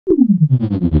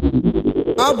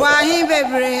Obahi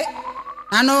bebre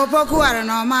ano pokuare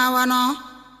no mawano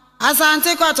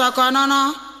asante kotokono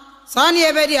no soni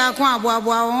ebedi akwa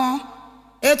aboabo ho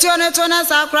etio ne to na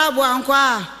sakra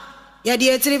aboankwa ye de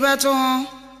etiribeto ho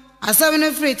asem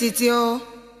ne frititio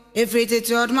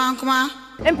efrititio dmankoma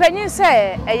empanyin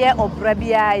se eye obra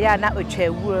bia ya na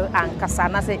otwawu ankasa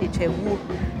na se etwawu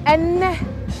enne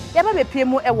ye ba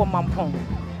bepiemu ewo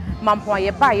mampong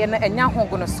ye ba ye na enya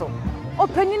hongono so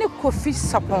opanyin Kofi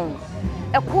Sarpong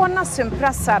eko na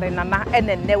sempra sare nana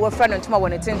enenne wafra no ntoma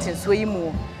woni tenten so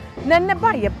yimu nenne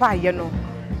ba ye no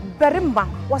berima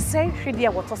wasai hwede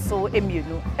a wotoso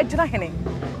emienu agyina hene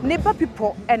ne ba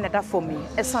pipo enada for me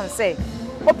esan say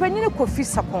opanyin Kofi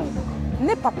Sarpong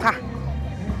ne papa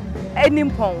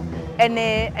enimpon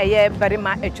ene eye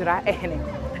berima agyira ehene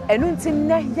enu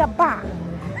ntinne ya ba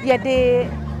ye de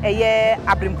eye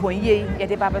abrimpon ye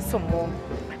de ba besomo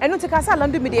enu tikasa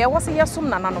Alandu Media wose yesum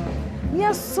nananom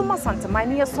yesum asantema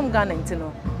ne yesum Ghana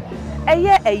ntino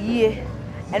eye ayie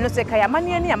enu se kaya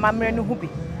mane ne amamre no hubi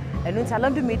enu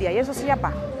Alandu Media yesoso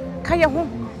yaba kaya ho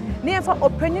ne yefa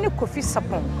opanyin Kofi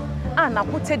Sarpong ana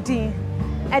hotedin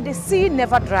and the sea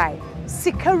never dry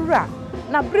sikawura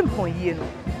na brimpon yie no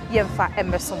yemfa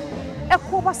emesom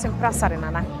ekoba sempra sare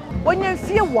nana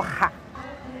onyamfie wo ha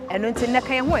enu ntinne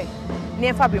kaya ho ne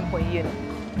yefa brimpon yie no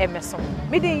emesom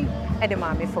midin and the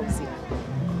mammy folks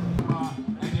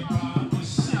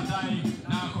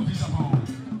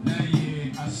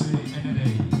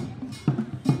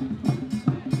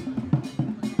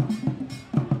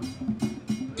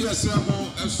yes, so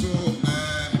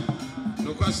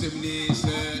no question is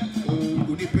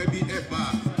Unipebi Eba,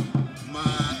 ma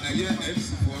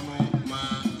MC for ma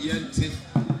yente,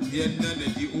 Yenna,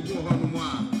 the Ubo Honoma,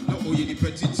 no Oyeni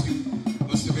Petit,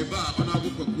 was the Beba, on our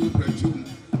Kwaku, Apratwum,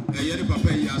 a Yeni Papa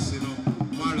Yasino,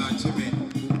 Mara Cheme,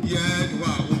 Yen Wa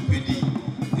Umpedi,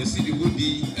 the city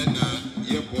Woody, and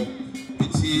Yepo,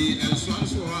 Piti, and so on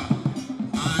so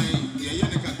I,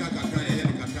 Yeni Kakaka,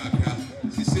 Yeni Kakaka,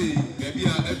 she say, maybe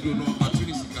I don't know,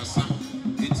 actually, Sikasa,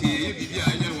 it's a Bibia,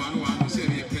 one who said,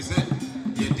 a present,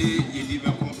 Yedi, Yedi,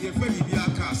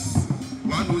 Cas,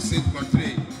 one who said,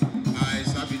 portray, I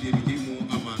sabi the beginning,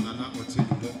 Amana, or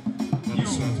Tedmo, on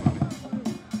so on.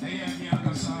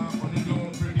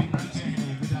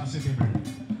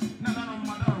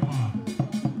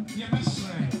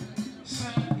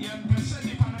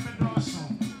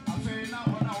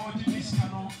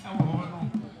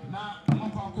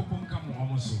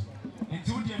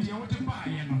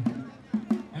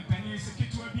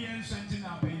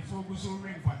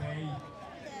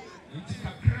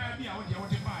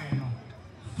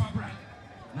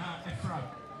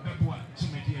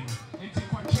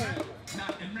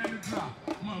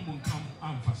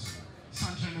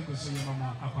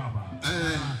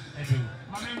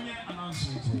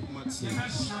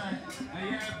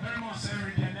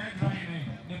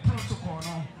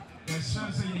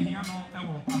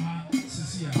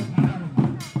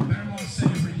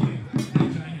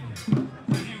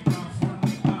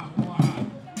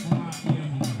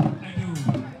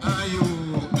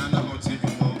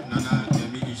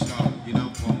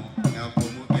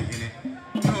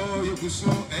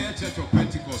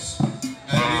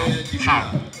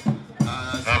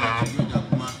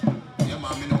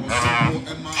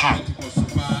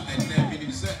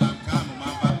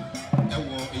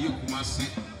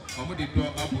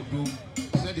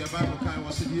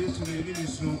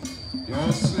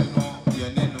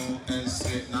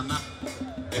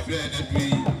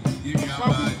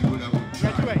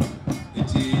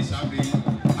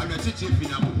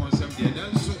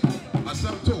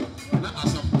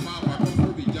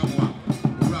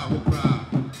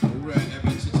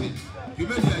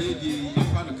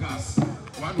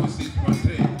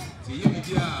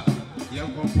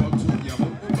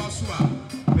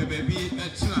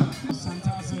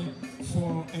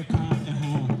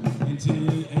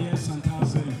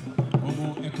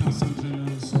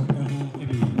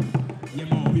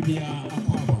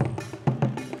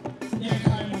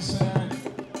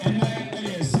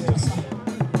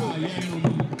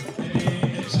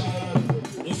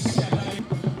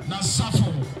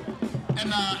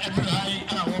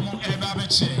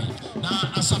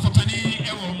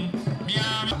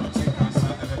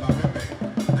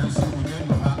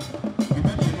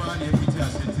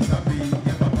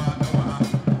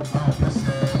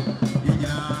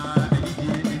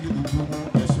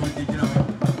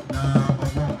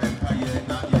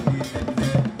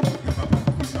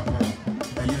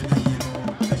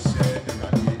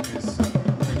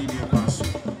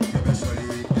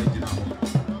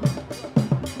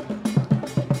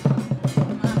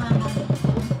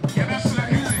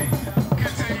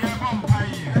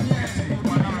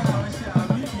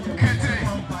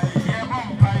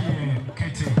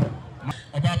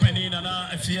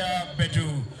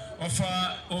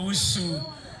 Ofa Owusu,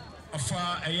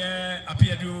 Ofa Aye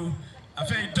Apiadu,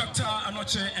 Afe Doctor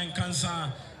Anoche and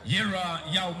Kansa, Yera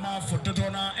Yauma for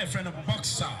Dodona, a friend of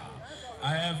Boxer.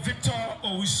 Victor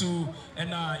Owusu and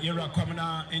Yera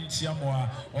Kwamina in Tiamoa,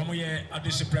 Omoye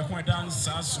Adisiprekwa dance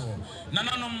Sasso,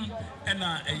 Nananum and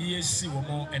a ESC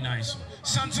Womo and Iso.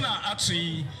 Santana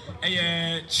actually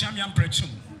a champion Apratwum,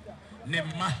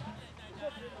 Nema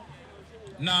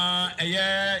na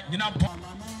a Yinapon.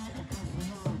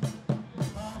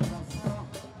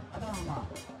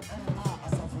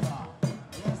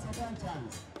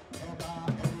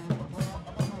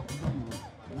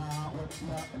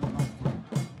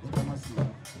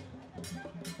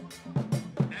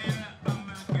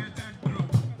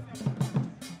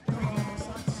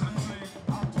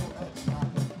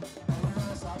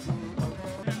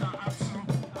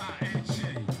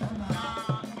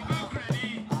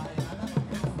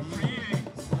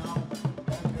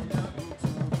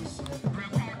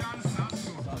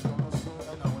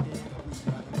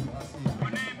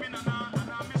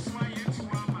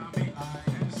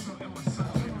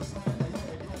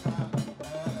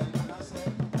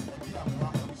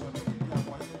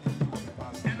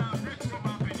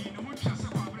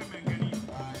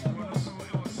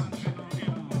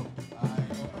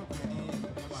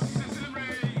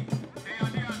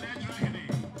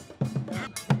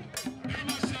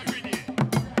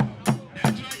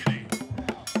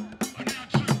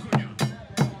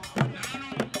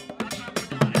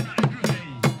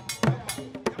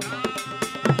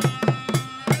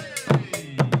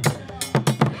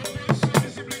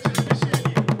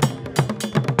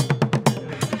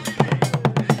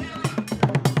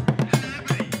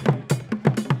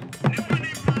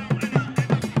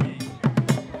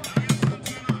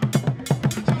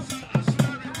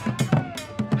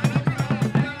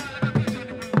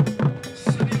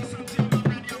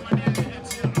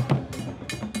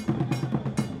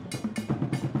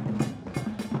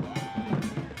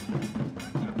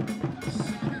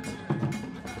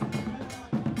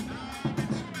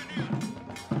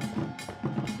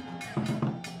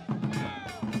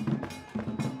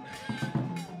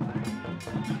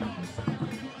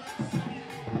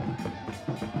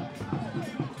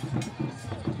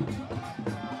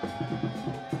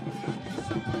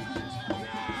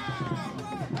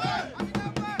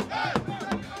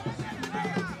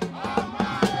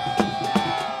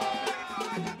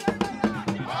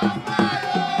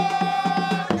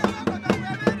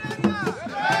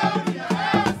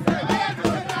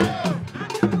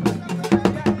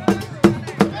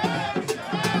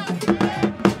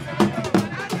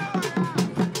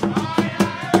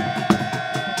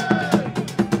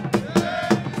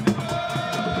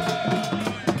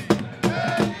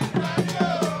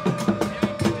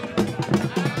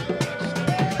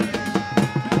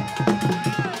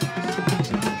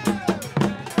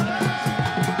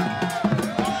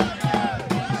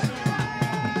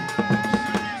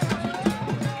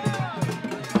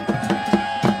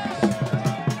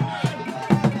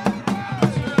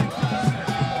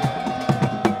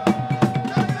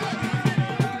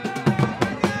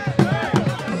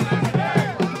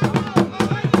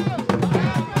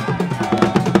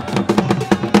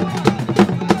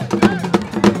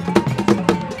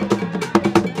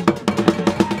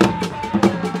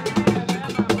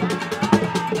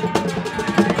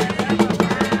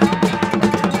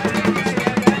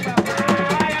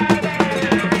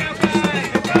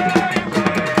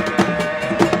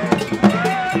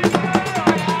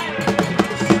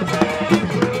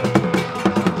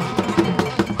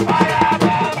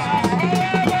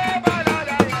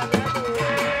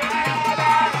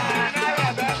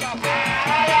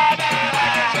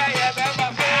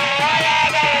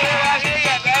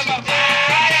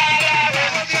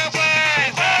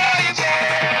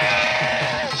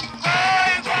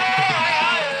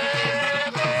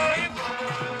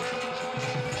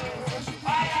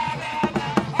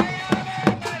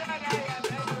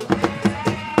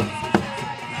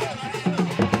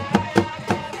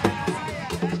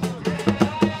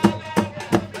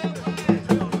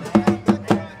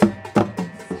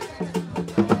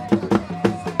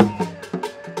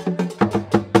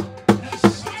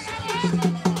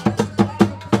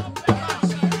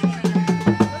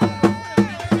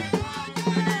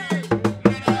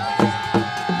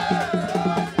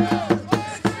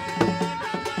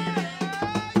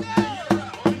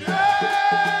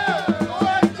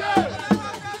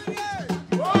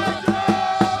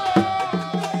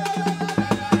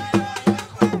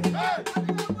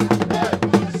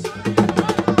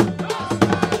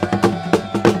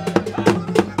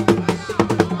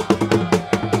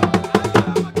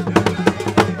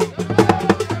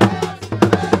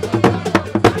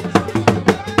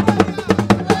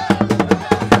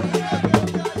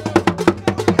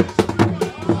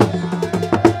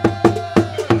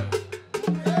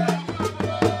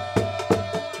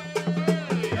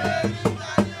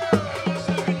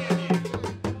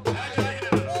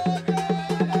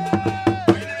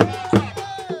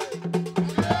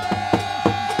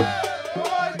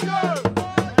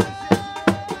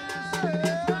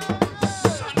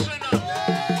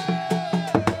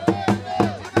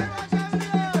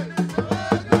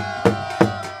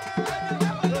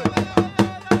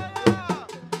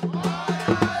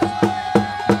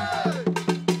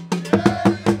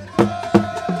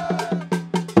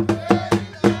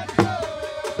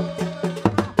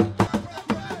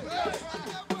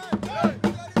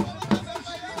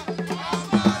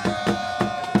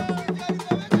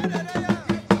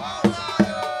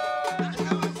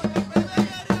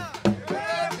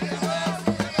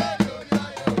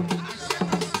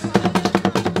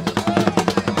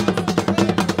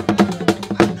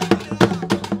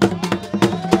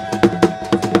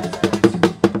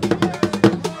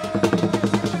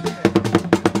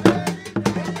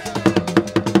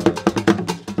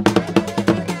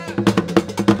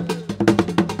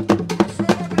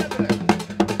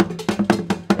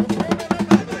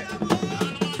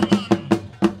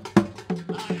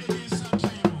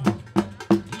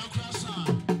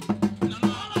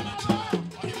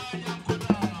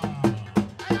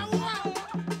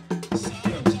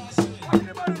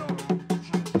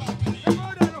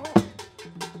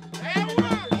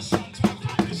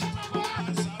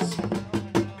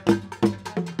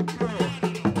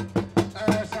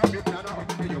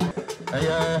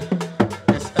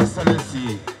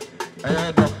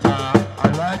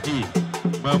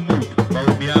 Mahmoud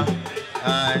Bawumia,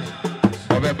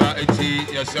 Obeba eti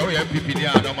yes o NPP ni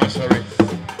anoma sorry.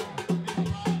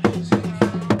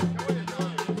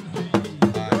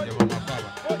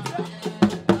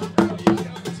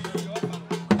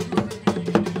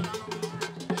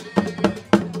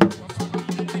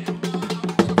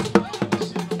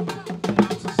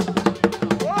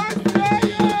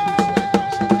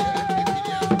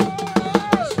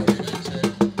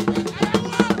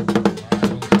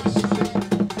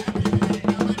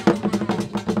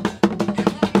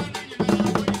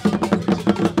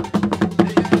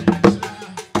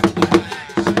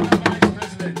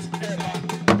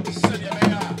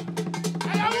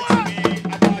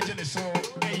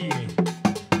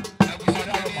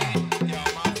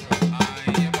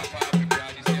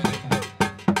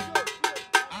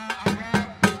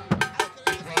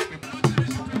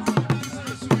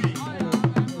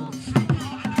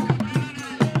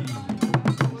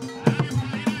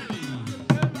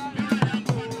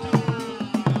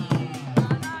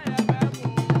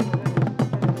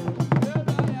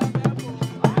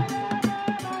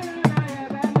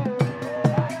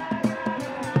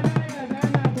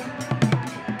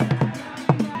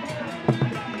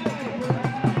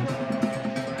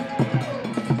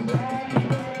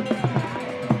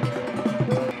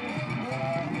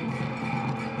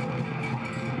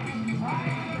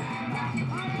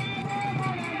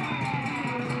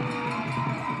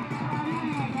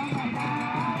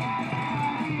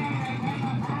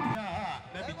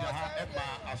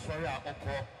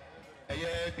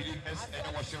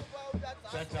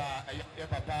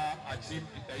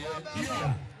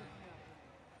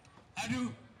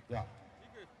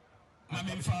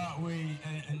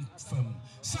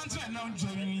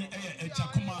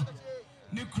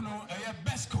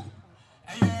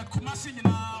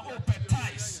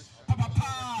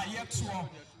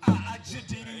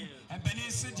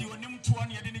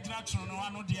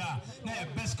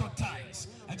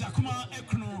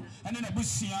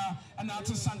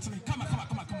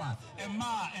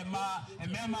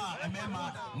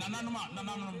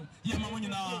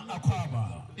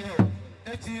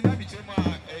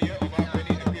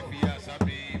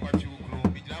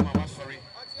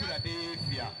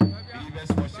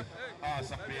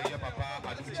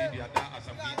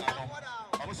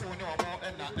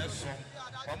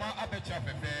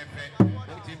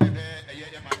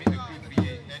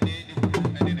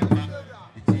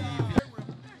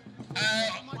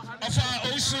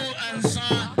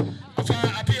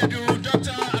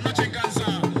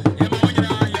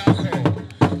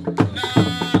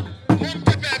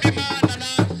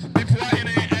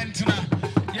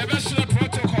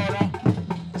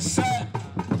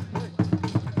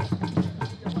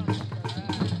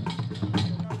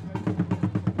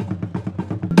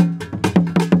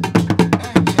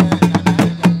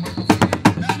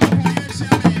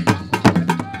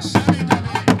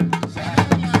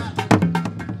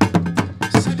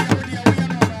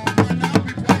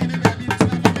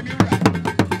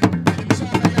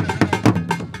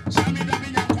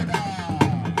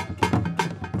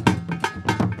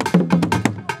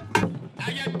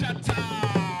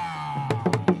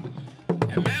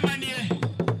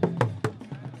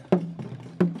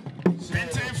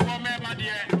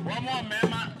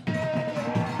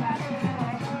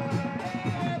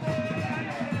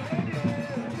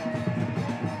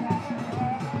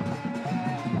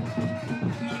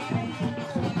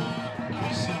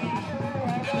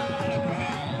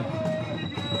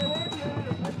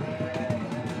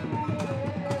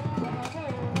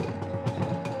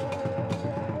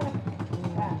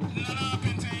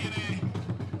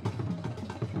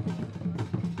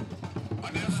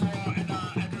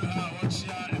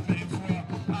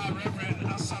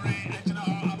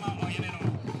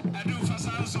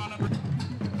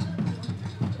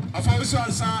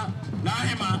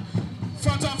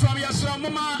 From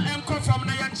your mama and come from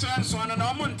the young chance one and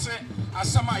Monte,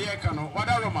 as some Ayakano,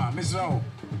 Wadaroma, Miss Rowe,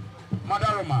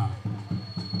 Madaroma.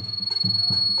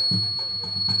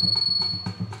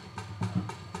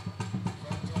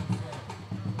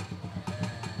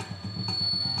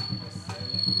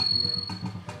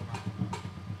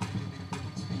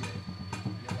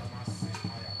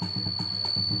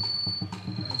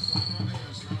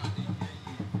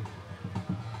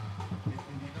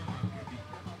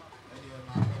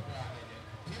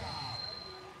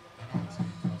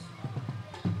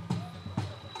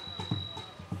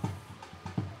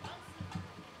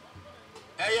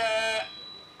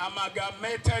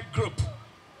 Amalgamated group.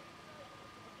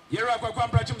 Here are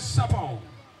Apratwum Sarpong.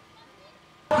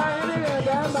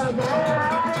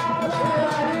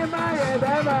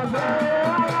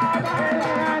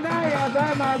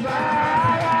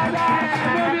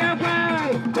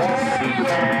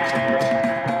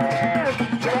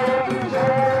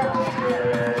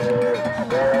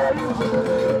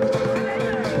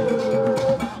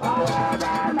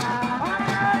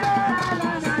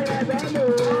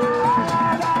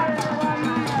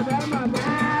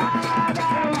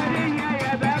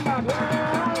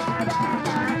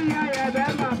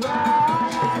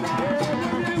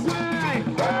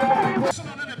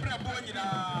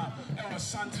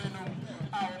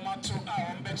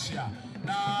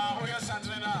 Na oya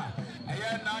santrena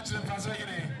eye na chimpanzo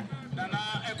hine na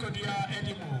ekodia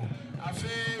edimu afi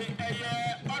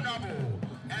eye honorable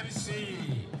MC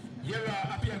Yera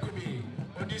Apiakubi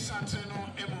odi santreno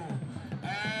emu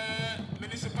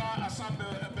municipal assembly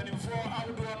benifo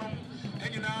awdonom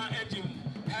enyina edim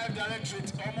health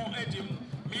directorate omo edim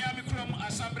miami krom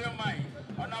assembly mai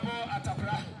honorable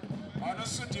Atapra ono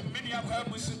so di mini akwa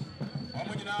musu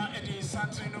omo nyina edi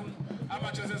santreno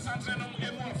amachoze santreno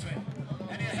emu ofe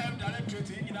any health directorate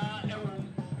in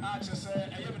access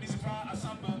a municipal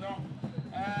assembly no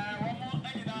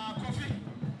one coffee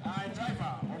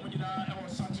driver or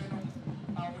something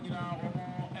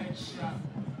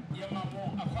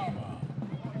Yamamo Aquaba.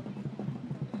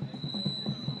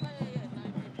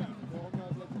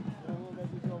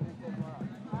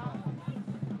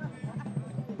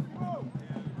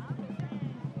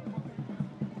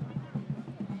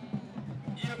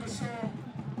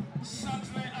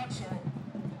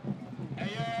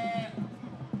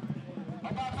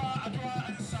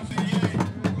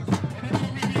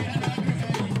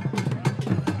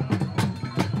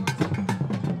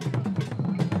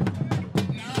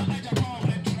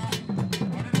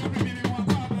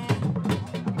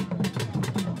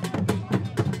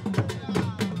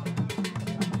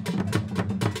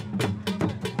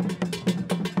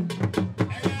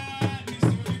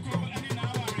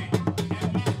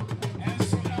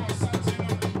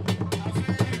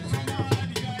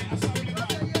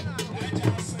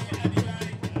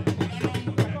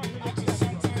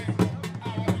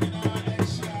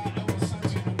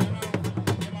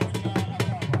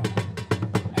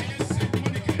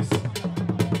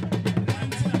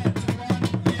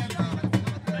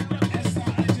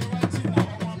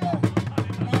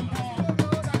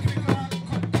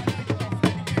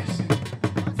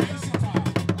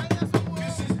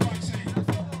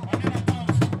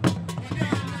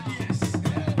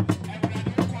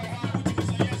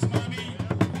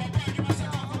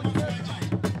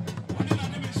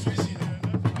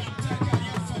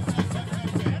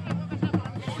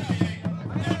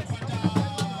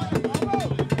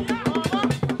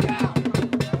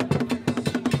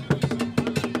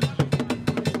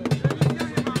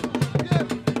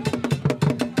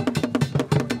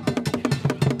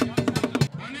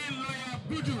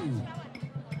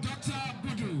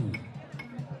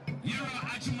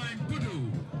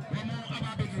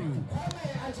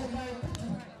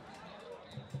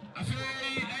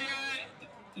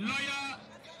 Lawyer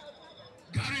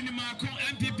Ghanaian Mampong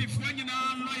NPP for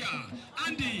lawyer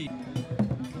Andy.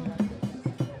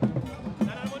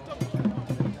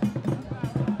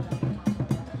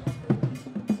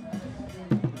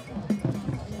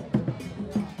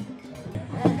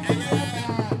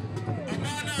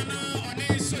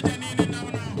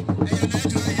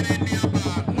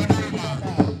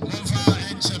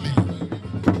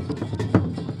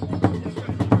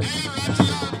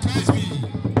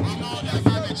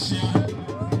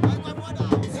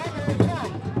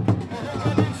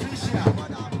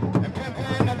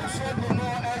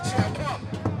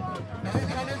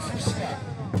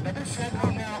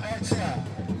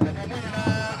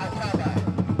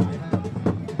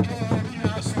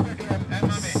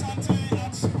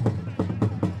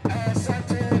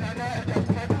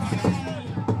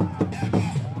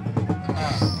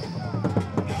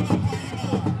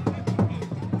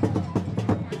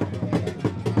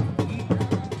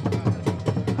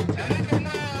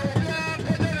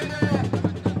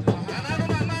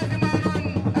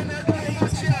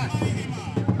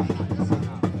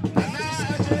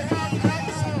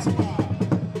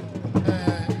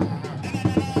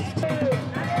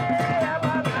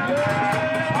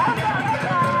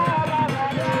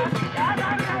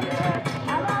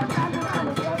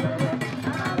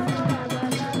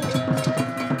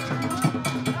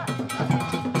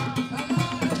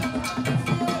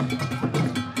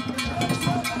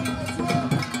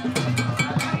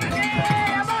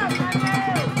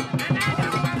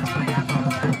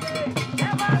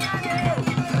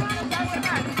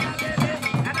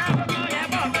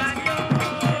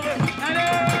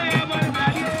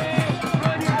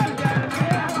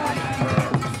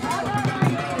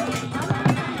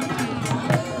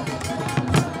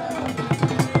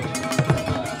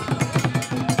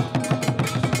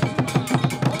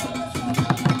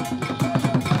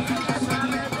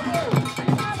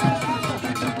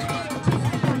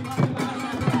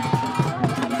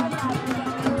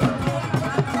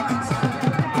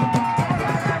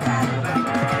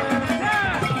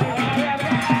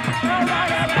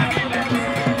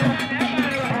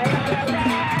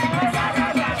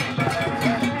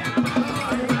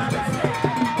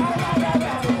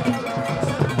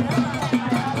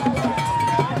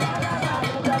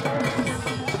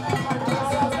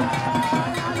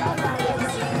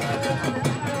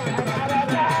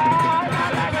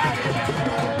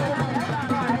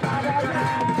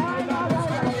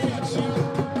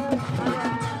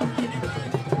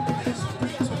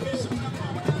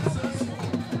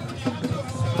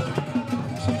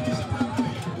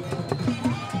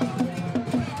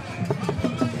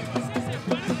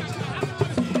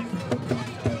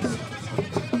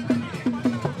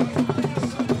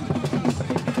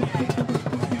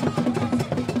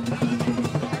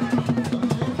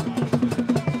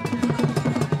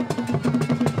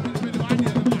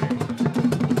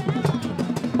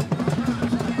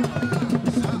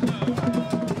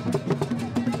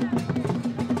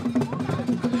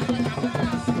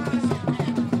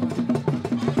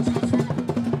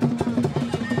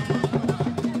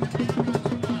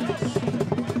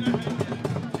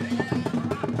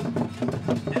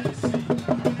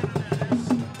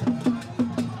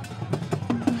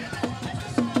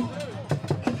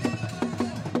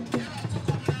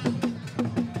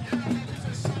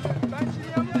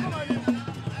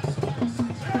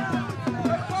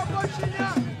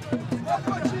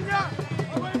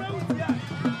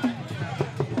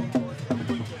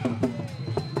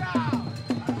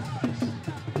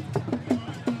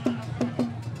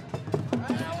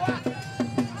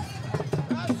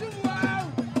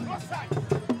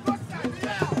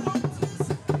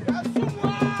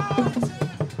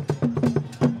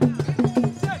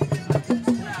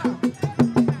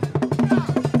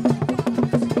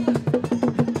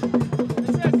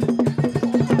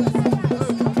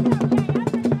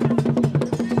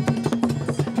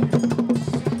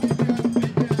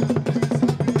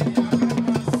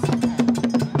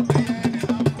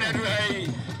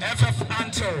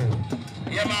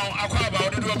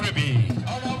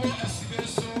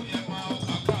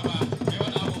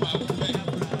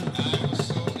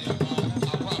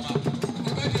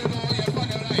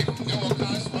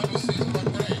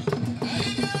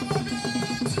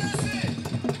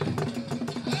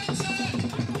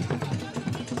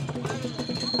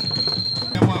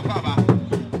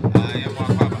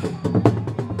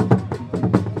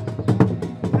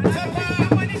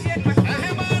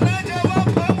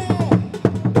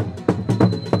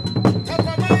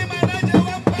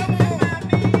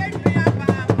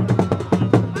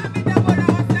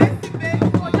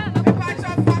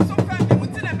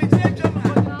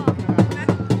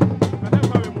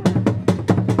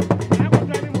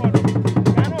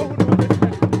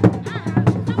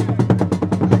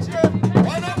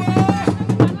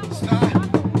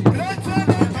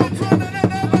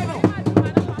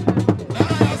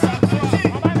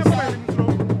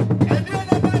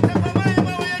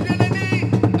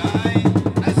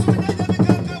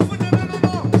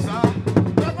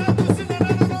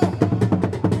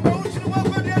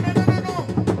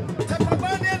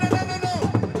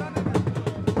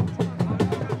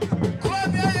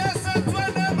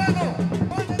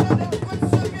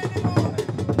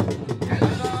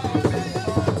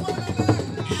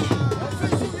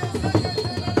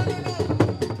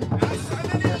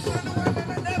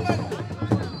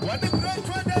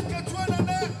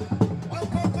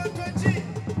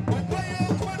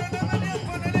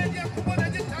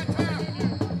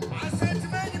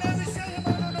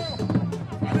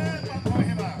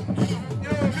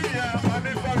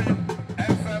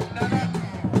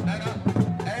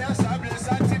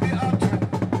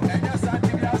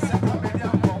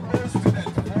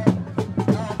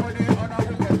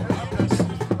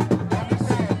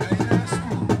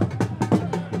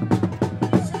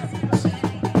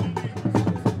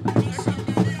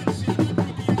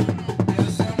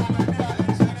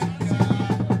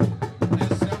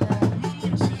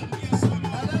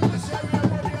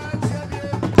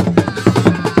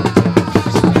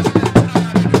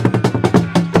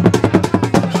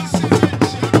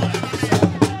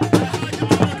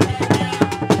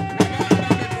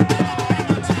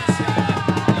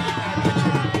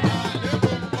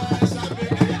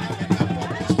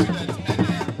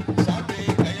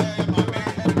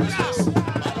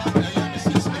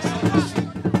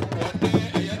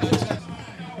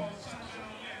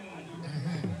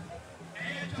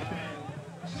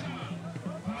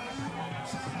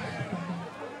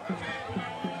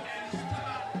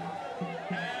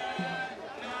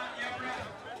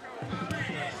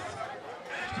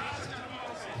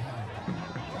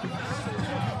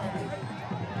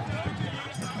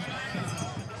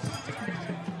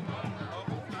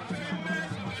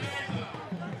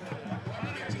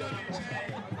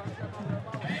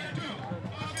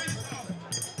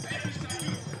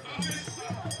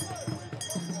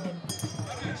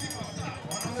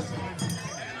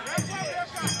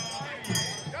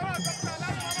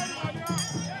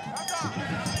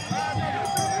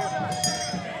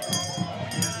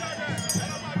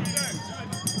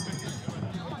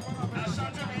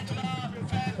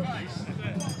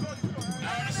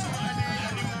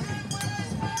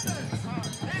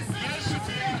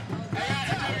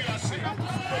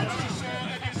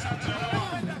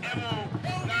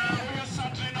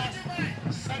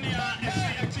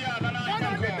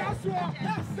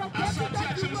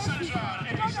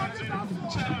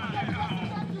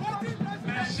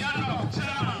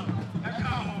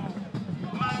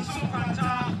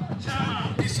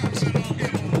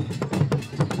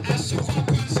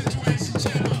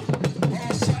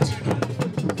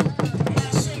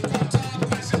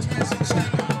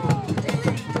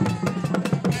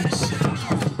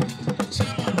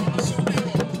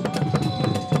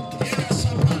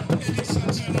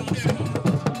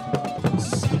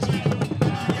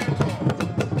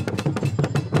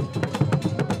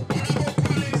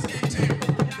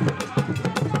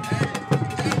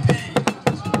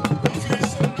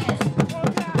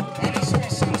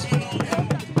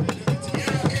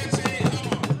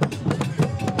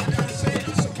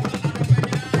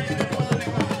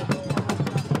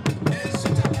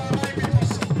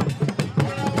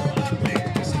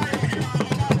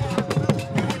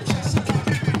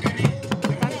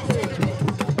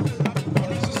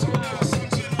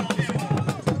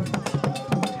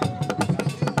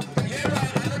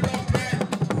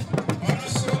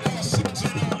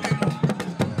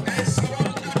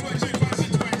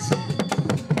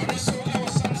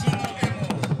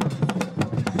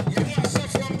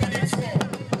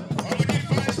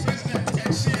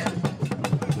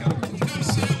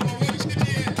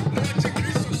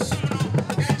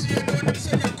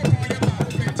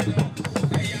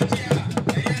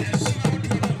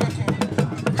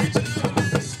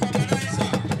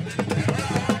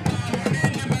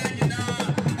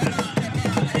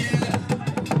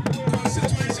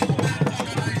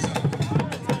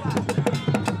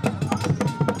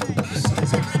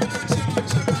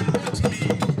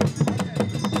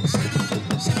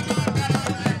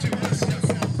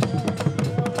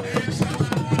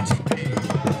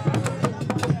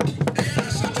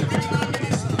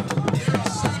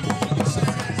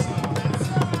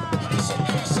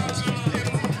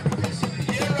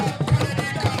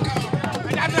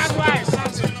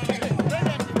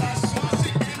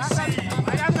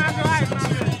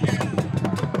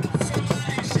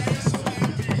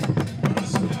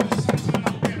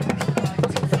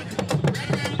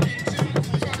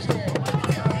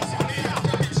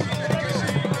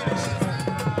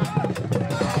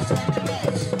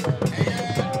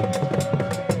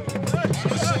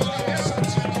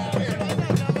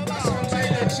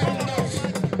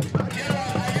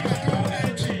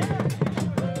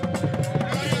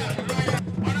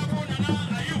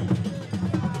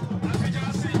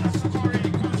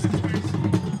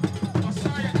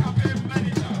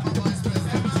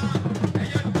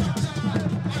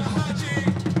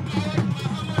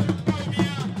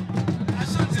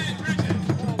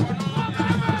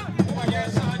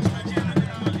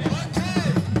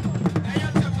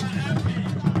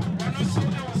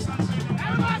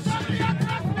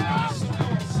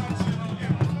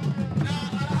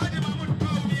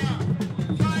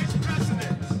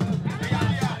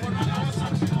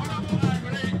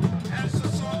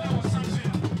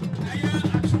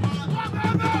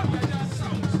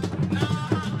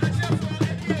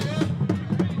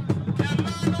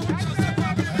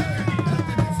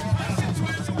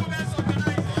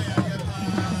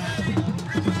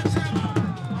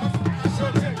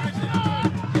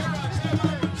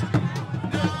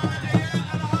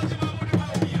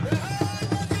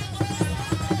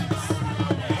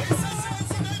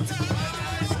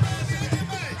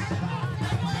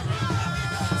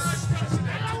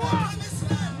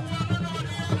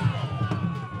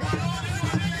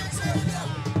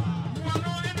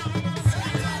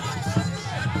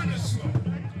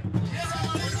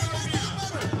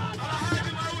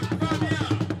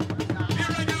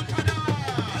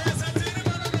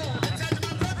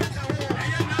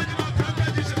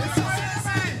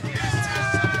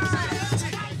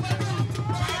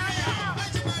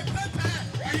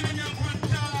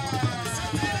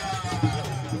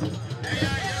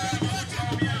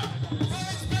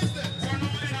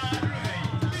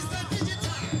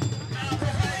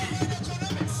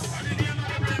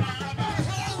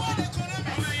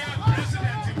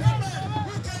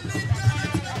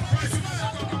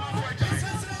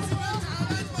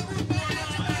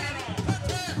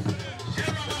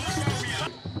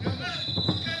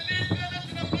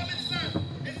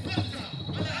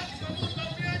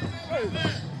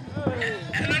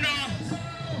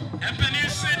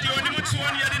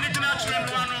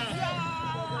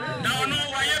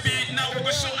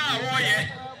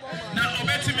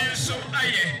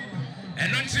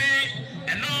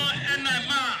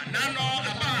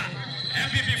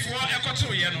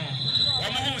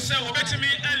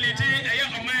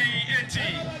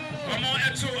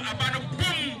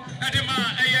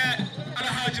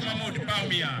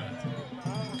 Bawumia.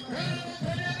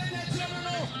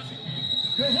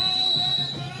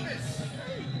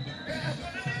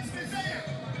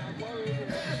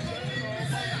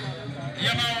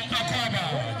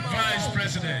 Vice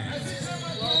President.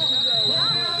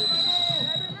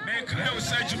 Make no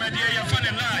search media your fun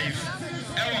in life.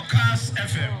 Our Cast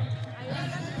FM.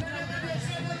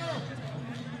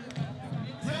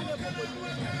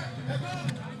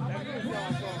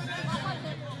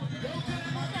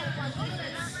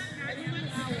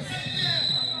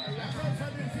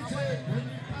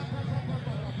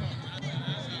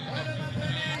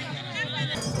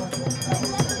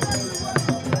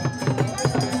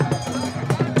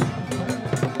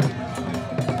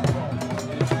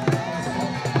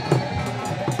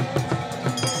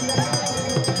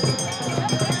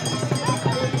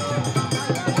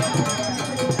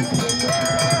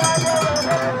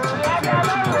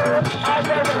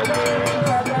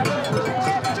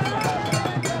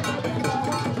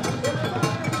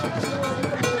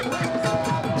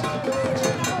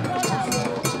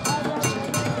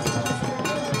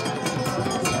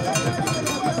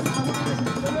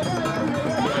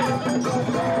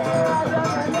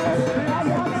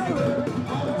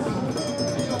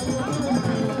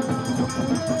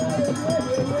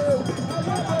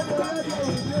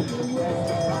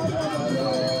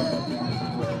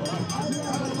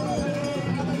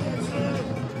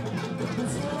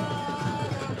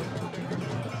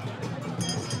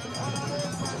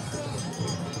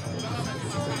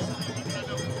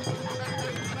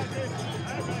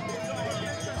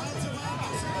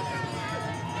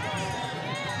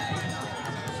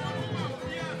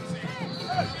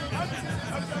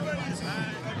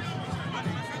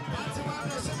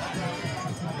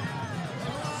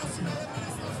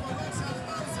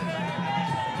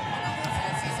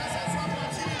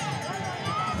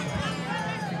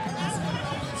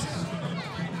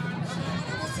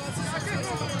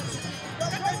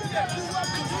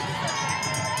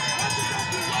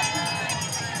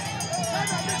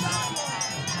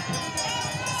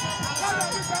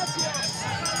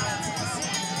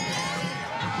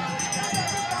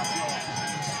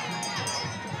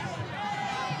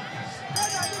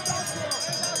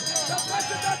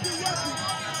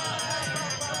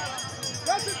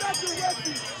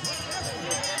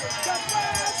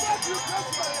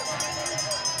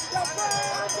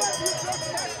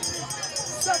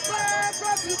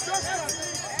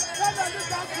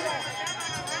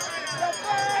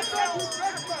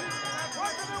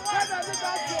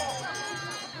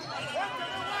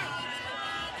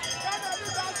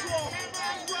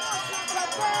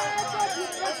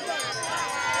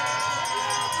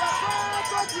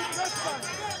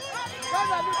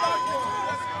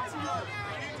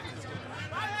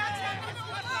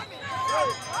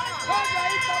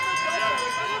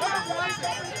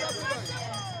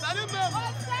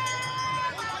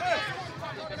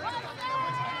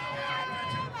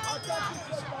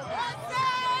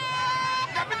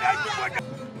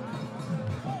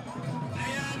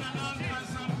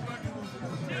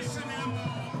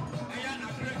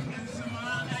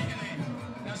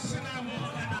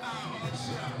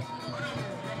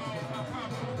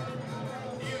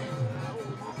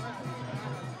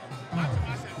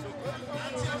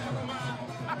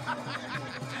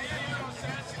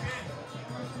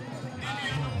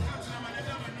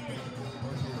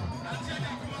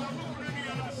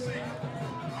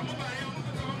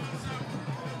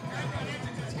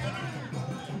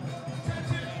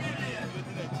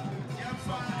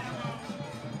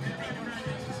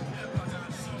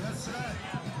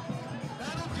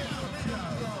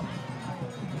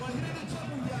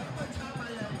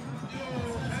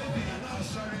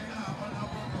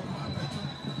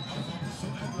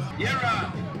 Yera,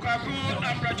 Kwaku,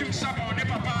 Apratwum Sarpong, ne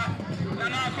papa,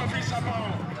 Nana Kofi Sarpong,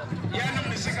 Yanum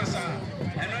the Sikasa,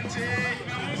 and until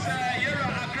Yera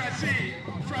Akrasi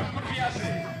from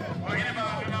Kofiase, or Yenaba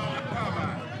Papa,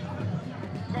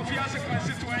 Kofiase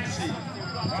constituency,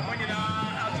 Wamonina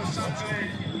out of Saturday,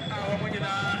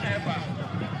 Wamonina Eba,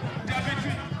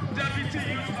 Deputy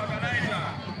Youth Organizer,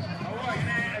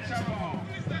 Awahine Sarpong,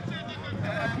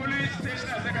 Police Station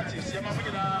Executives,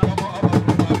 Yamamina.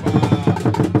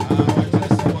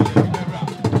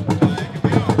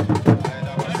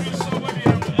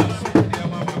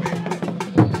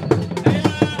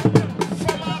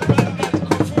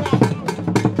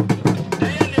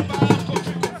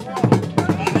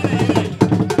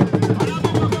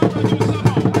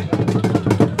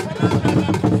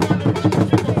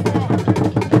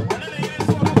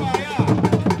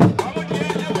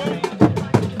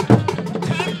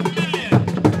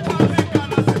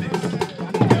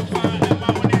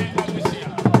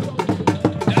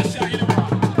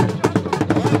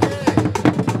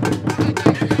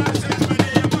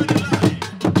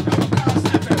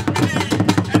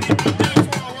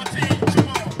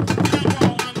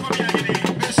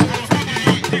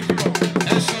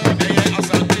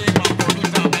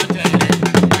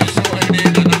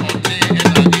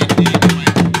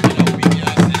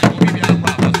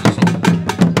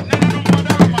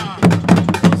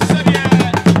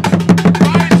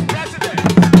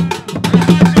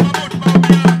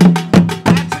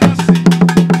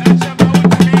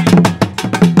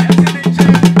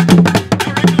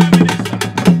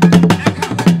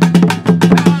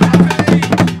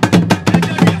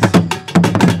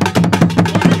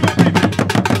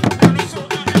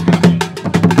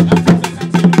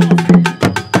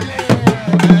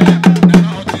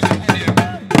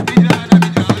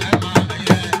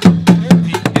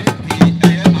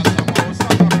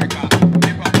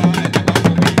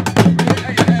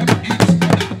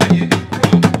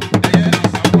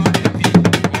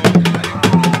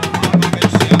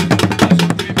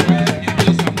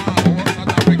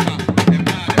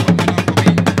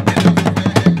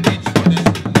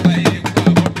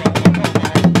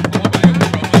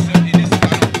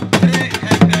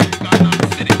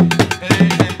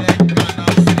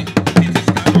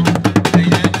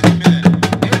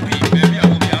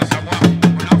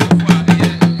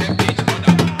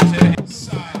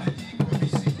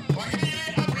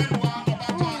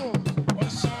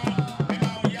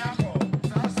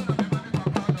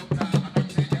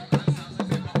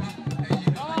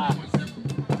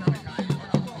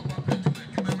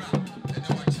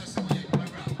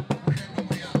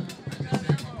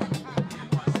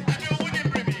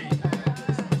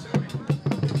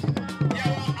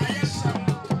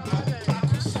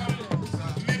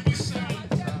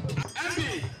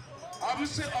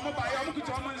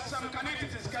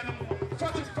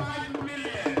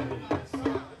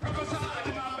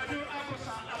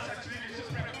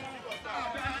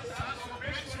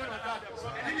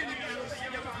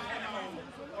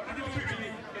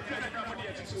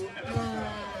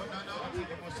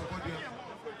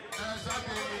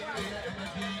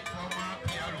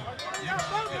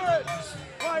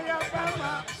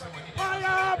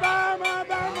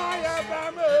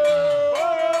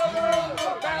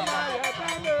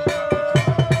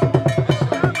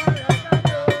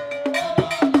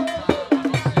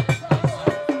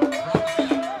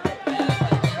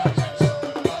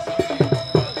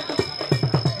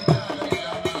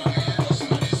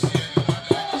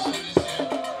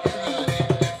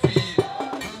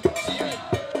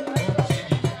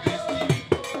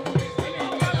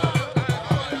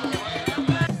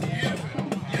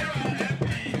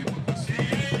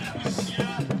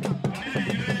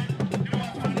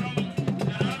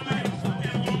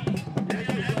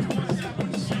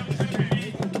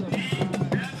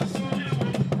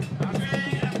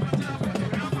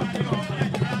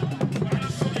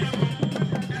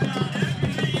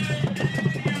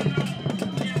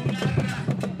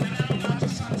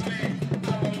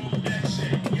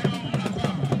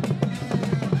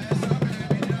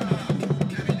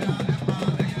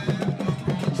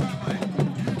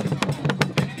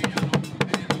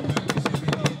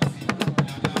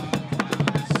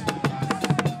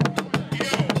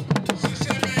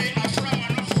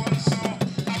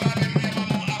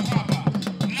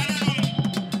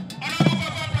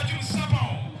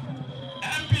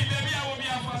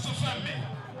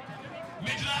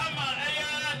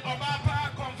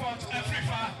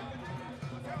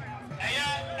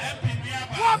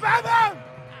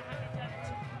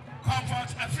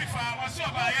 Comfort Africa, what's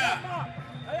up, I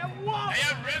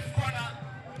am Red Corner.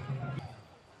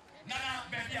 Nana,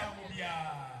 baby, I will be a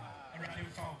running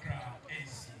foul crowd.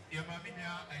 Your mamma,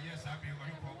 yes, I'll be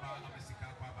going for a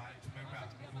Mexican Papa to make out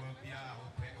to be a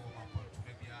pay or Mampong to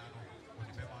the piano. When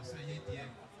the Bema say, dear,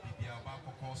 be a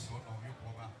Baba course or your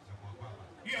Papa.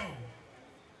 Yo,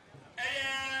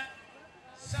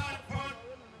 Sarpong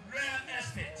Real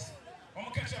Estate. I'm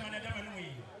going to catch a man at the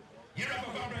Manui. You're a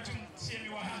Apratwum,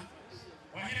 St0rms.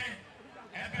 Why,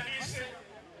 and Penny,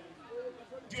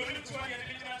 do you look to a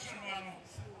international one?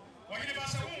 Why, you never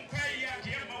saw one cry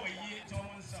here, my way,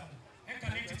 Thomas, and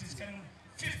connected to spend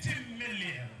 15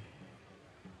 million.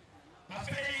 I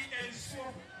say,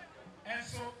 and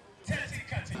so 30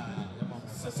 cutting.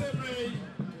 Sasabre,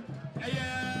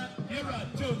 Yera,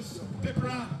 Jones,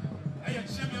 Pepra, I am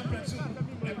Champion Apratwum,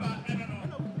 I don't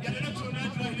know. You're not too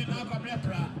natural in our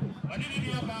Pepra. I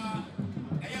didn't have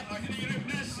I didn't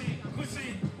mercy, Kusi,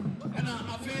 and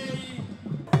I feel.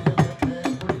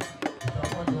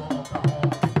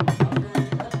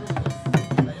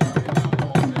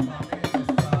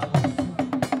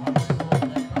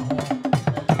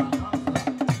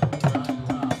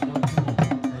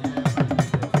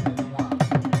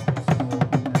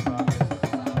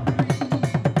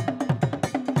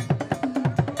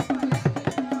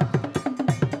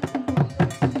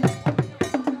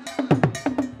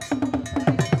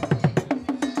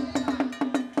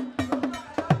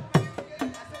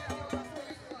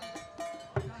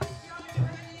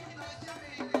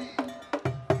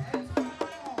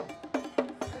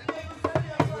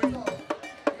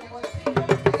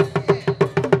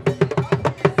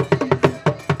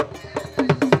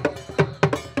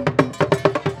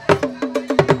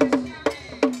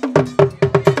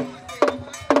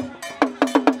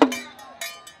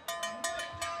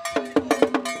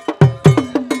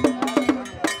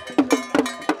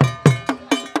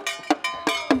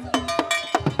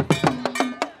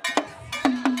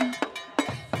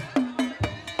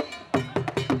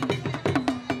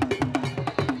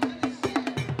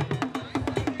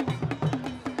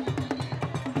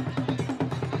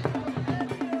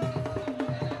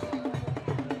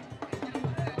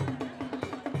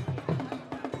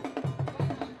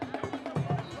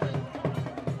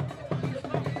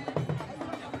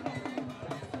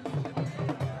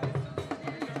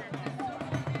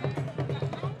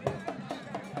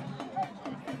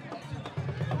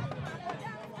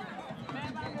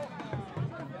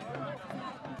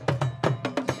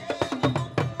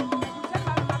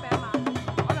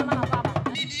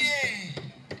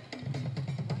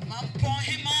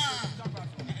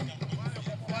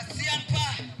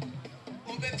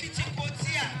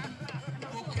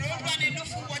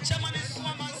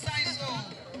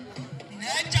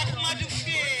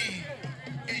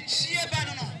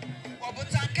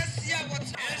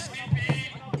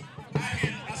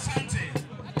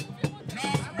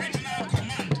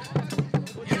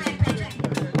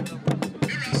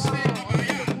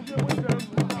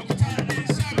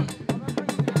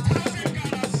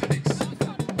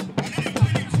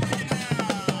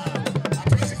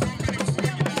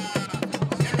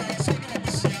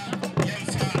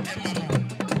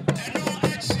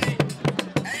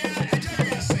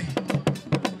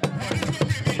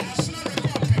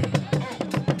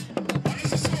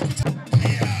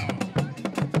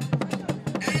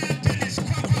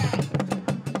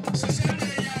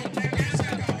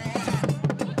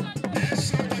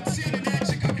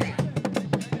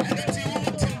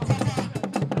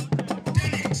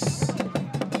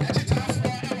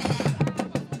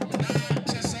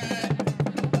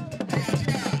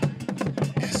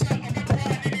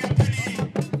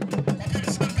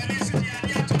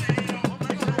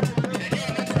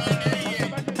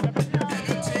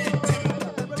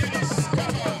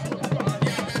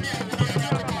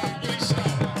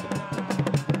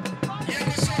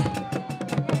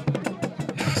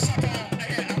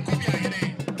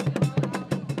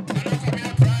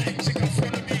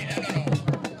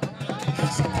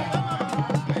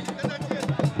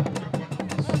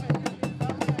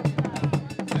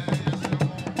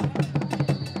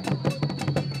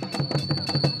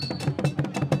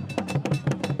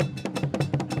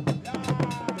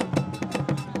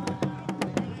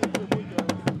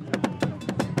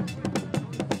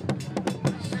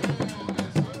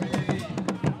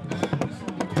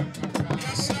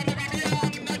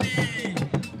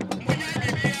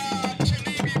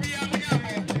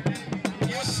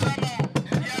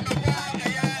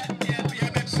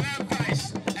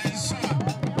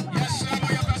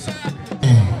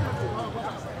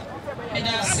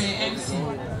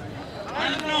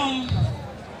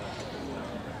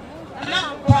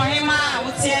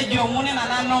 radio mune na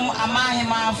nanom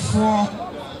amahema afo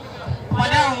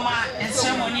Madaruma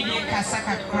ceremony de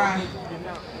kasaka kra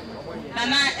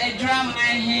nana edram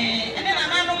ahe ene na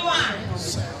nanom a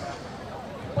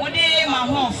wode ma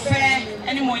ho fe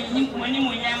ene moni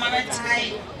monyama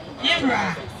betai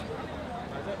yebra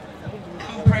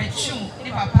Apratwum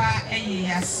ni papa eye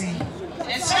yase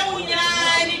ceremony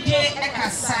nyina ni de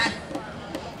ekasa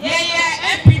yeye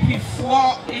NPP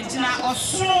for etina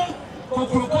osoro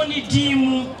kokroko ni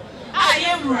dimu a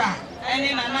yewura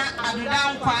ene nana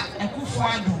adodankwa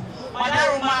ekufuado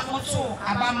Madaruma moto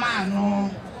abama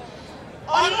no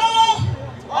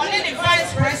ono the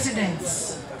vice president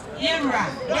yewura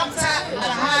Dr.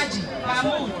 Alhaji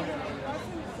Mahmoud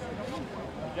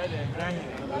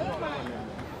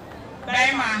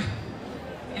Baima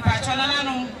ipachona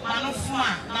no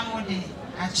manofuma na mode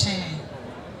ache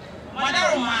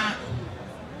Madaruma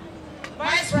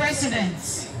vice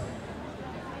president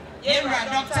Yewura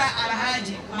Dr.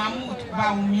 Alhaji Mahmoud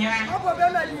Bawumia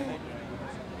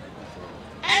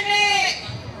Ene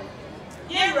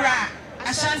Yewura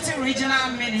Ashanti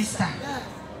Regional Minister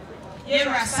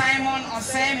Yewura Simon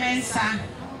Osemensa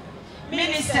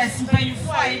Ministers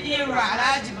mpanyufo a Yewura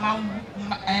Alhaji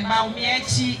Bawumia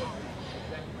chi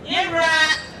Yewura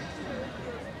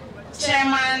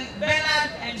Chairman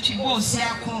Bernard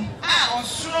Ntibosiako a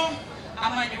osoro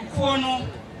amanyuko no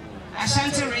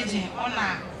Ashanti region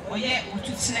ona oye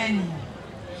otutinani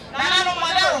nana no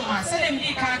Madaruma selem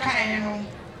di kankan no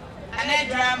ana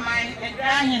edra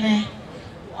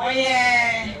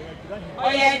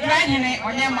oye edra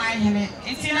onye man hene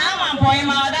enti na Mampong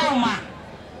Madaruma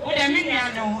wo de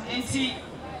menua no enti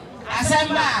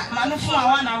asemba manufo a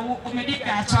wana wo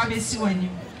medika acha besi wani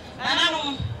nana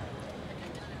no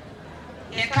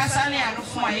ye kasa ne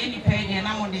anufo a ye nipa de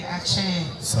na mo de ache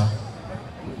sa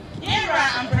Yewura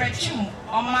Apratwum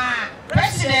oma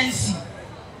presidency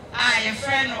your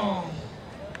friend or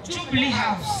Jubilee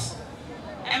House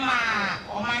Emma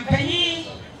oma mpanyi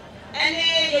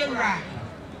ene Yewura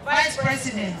vice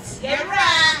president Yewura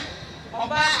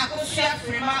oba akosua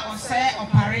frema ose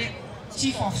opare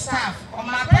chief of staff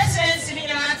oma presidency ni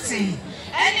nyate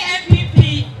ene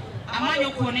NPP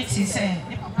amanyoko ne ti se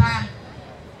ne papa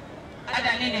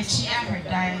adane na chi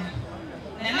ahwedan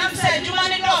Nenam say Juma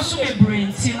ne no so bebre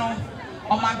nti no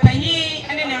omampanyi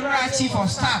ene ne rural chief of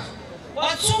staff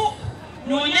otu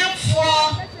no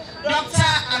nyamfo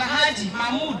Dr. Alhaji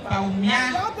Mahmoud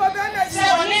Bawumia say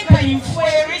oni panyimfo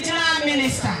regional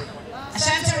minister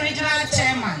Ashanti regional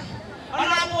chairman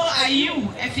honorable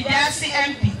Ayu Efidiasi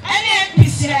MP ene MP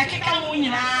sira keka mu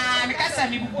nyina mekasa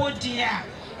mebubodi a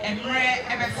emre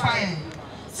ebe fire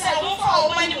say omfa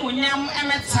omani monyam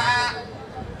emeta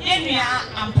yenua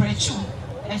Apratwum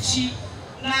echi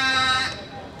na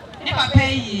ni papa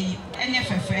yi enye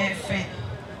fefefe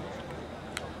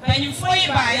banyifo yi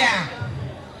ba ya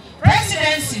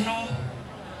presidency no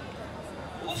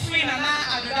ufri na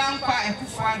adodankwa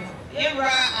ekufuado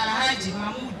Yewura Alhaji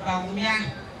Mahmoud Bawumia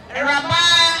eraba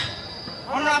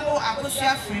honorable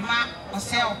akosua frema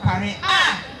ose opare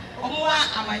omwa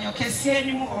amanyokesie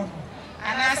ni mu ono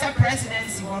anasa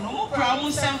presidency wono mu kra mu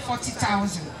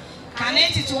 40,000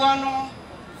 kaneti to ono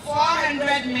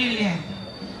 400 million.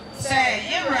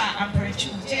 Say, Yewura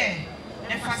Apratwum, je,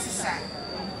 ne fasisa.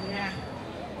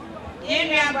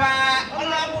 Yewura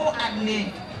honorable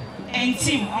Adelaide and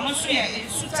team, also ye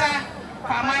suta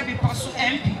Pama Biposu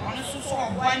MP, also so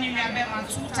one in Yabema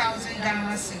 2,000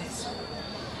 Ghana cedis.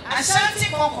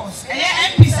 Ashanti caucus,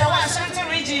 MP sawa Ashanti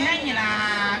region hanging.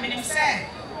 I mean, say,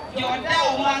 your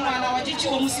da one and our Jichi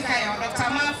Musika, Dr.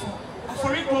 Mafo,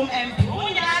 for Rickroom MP,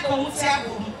 Munya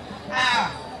Komutiabum.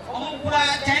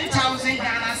 10,000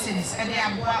 Ghana cedis and the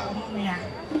Abua Omumia.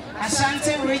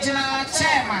 Ashanti regional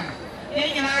chairman,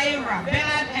 Yewura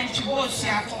Bernard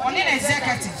Ntibosiako, on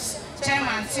executives, chairman,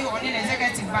 on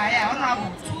executive by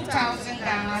honorable 2,000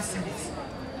 Ghana cedis.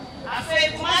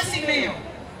 Afe Kumasi Mayor,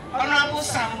 honorable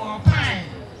Samuel Pine,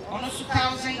 on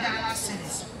 2,000 Ghana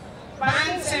cedis.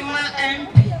 Bansema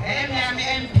MP,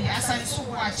 MP, Asansu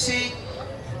Wache,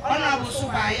 honorable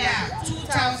Subaya,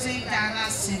 2,000 Ghana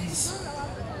cedis.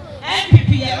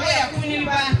 NPP lawyer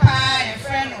Kuniba pa a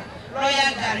friend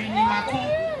lawyer Gary Nimakun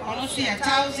on also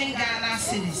 1,000 Ghana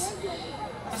cedis.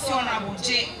 So honorable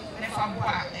J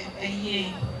Nefabwa a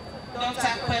year.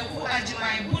 Dr. Kwaku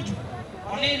Ajimai Budu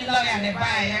only lawyer the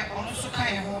buyer on also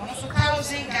Kaya on also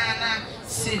 1,000 Ghana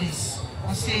cedis.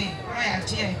 Or say lawyer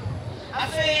J.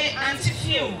 Afe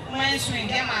anti-few when swing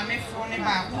them are made for the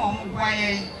back home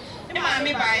why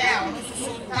me buy on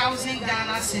also 1,000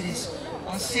 Ghana cedis.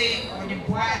 Or say or the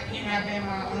boy in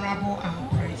Abema honorable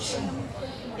Apratwum.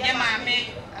 Ye mame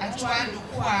ajwa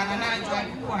dukwa na ajwa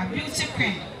dukwa beauty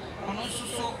queen ono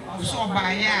so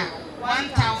baya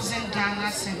 1000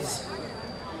 Ghana cedis.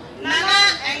 Nana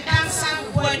enkansa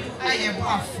boadu aye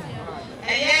boafo.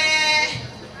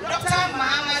 Dr.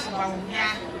 Bawumia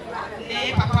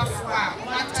ne papa fua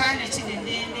mata na chi de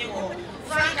wo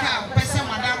Franka pese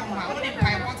madaruma wo de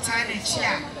pai bota na chi a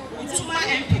utuma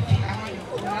NPP amanyo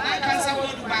na kansa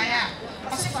boadu baya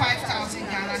 5,000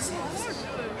 Ghana cedis.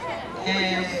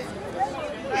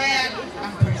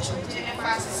 Apratwum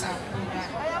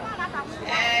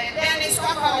then is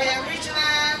Kwaku,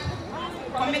 regional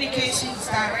communications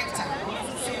director.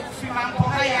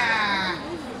 Mampong,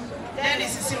 then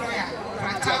is St0rms,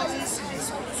 1,000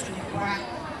 cities.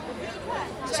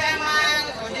 Chairman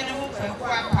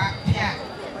Kwaku,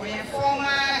 we are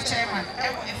former chairman,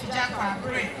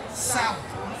 South,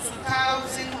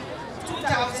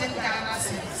 2,000 Ghana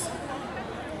cedis.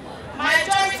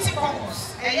 Majority caucus,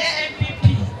 NPP,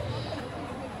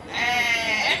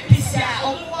 MPC,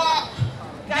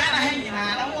 Ghana,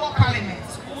 no parliament.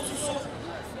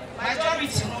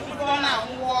 Majority, no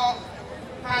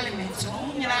parliament, no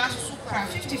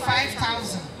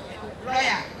 55,000.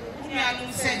 Lawyer,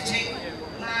 who said J.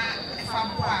 Na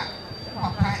Fabua,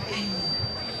 Papa,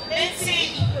 and see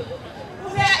who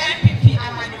MPP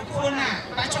Amanukona,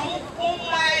 but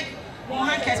my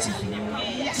handkerchief in the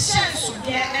chance to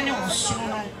get any or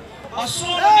sooner. Or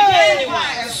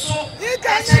sooner, so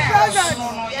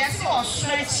yes, or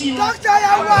stretching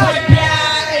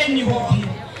anywhere.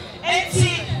 And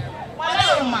see,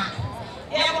 Madama,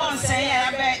 everyone say,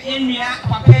 I bet in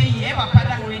Papa,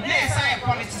 Papa, with this I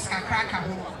politics can crack a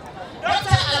hole. Dr.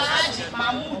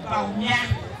 Alandu Bawumia.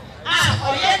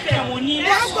 Oh, yeah, money.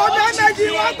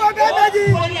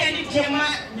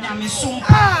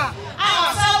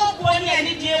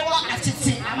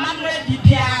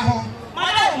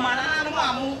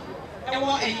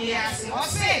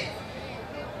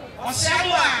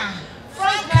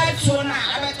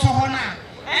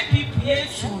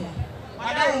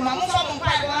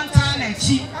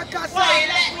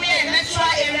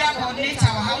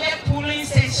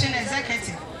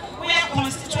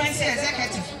 Constituency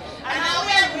executive. And now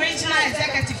we have regional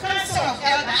executive council of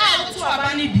elders to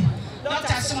Abanibi.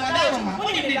 Dr. Sumadaruma,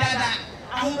 who did that?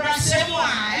 I'm Brasemwa,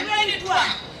 and ready to a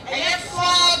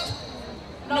 4th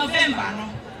November.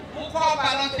 Who call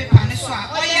ballot paper and so on.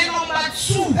 Oh, yeah, number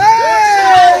 2.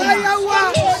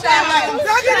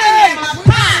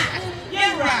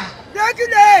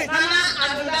 Nana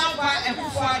Adulamba and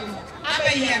Kufado.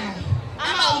 Abayeno.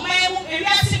 I'm a man who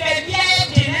is a baby,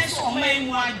 Dennis or May.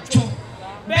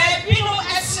 Baby, no,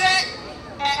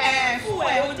 who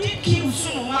did kill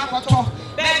soon, Makoto.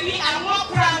 Baby, I'm not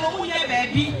proud of your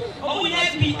baby, or would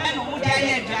I be an old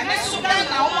diet? And that's so that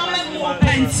now, woman, more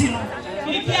pencil.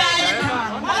 If I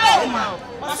come,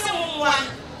 or someone,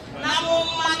 now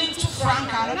money to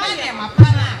Franca, and I am a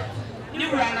pana.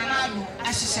 You ran an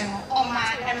assistant on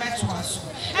my emetwas.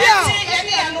 I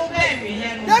no baby,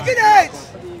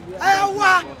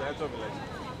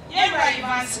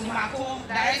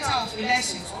 Director of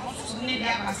Elections, need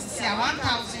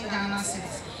 1,000 Ghana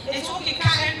cedis. It took a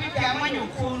car NPP when you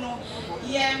kono,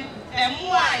 and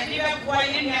more, a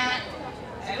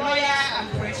lawyer and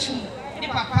Apratwum, the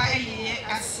papa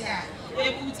Asia.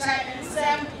 They put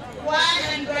them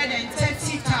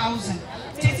 130,000.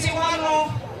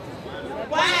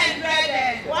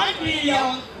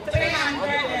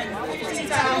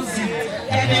 1,350,000.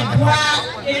 And the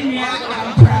Kwaku in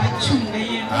Apratwum,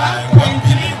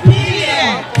 1.3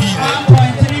 billion.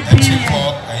 1.3 billion.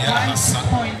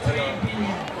 1.3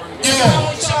 billion.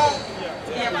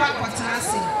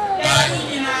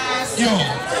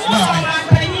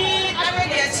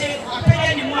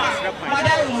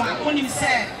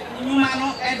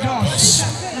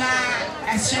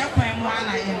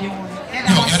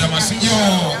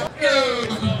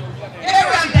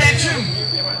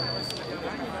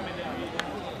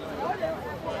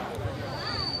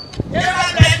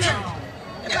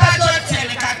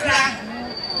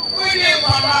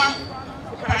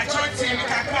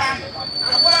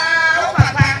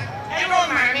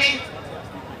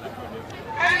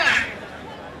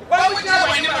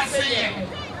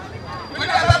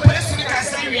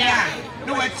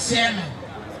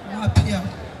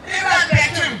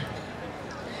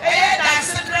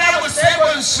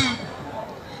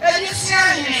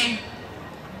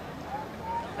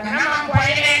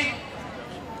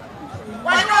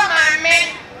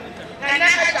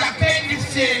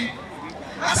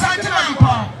 Asante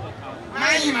Mampong,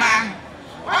 Mahima,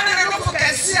 one of the local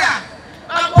Cassia,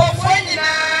 I'm going to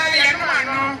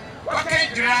Yamano,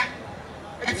 Wakadra,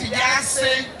 and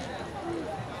Fidase,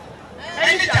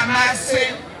 and the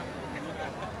Damase,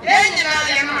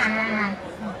 Yamano.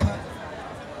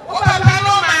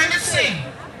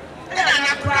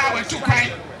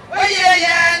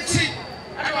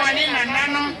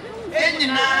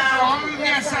 nyinaa wɔn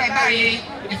nyɛ sɛ ɛba yɛ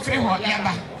efiri hɔ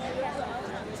yaba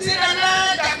tirana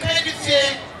dakra bi fie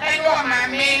ɛne wɔ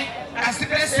maame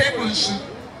asipɛsɛ ebonsu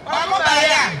wɔn ba yɛ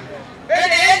a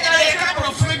ɛna yɛ nyina yɛ ka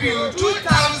borɔforo bi o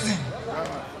 2000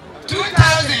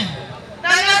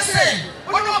 nana sɛ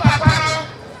wɔn papa no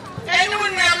ɛne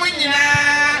wɔn nua mo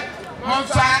nyinaa wɔn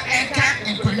fa ɛka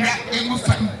nkonnwa emu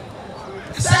fam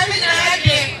saa bi nyinaa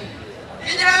deɛ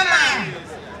nyinaa ma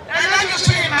nana yɛ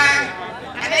so yɛ ma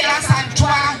ɛna yɛ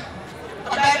asantoa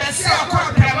ɔbɛbɛsɛ ɔkɔ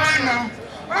pɛrɛmano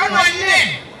wɔn wɔnyɛ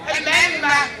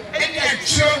mmarima ɛne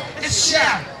atwio ahyia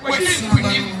wɔdi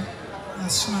nkunim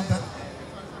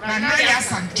nana yɛ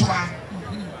asantoa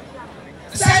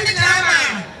saa bi nyinaa ma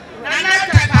nana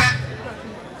pɛpa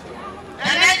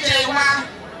nana gyewa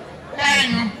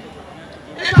ɛnu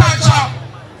nipa ɔtɔ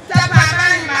pɛpa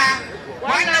amanima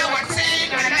wɔn a wɔte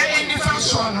nana yɛ nifa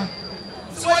soɔ no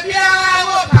so obiara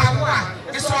wɔ paako a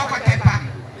ɛsɛ ɔkɔ tɛpa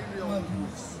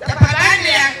tɛpa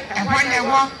bɛnea ɛhɔ na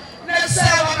ɛwɔ na sɛ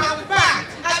wɔn aba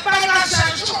aba no ahyɛ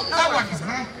nso ɛwɔ ne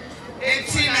ho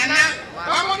eti nana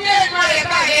wɔn mo yɛ enu ayɛ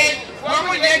baayɛ wɔn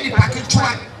mo yɛ nipa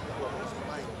ketewa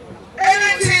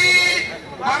ɛnti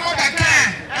wɔn mo bɛka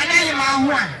ɛna yi ma ho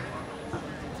a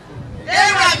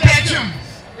ɛwɔ Apratwum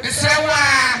ɛsɛ wɔ a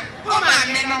wɔn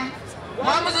maame no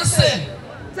wɔn mo so sɛ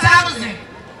 1000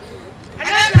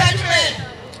 ɛna Apratwum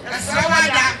ɛsɛ wɔ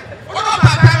ada wɔn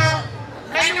papa no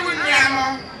ɛne wɔn nua mo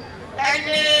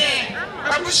ɛne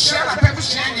abusua papa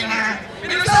abusua nyinaa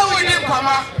ɛnu sɛ wɔn ni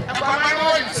nkɔmɔ nkɔmɔ no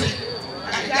wɔn ti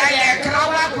ɛyɛ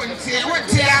krawa akontie wɔn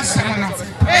ti asɛm no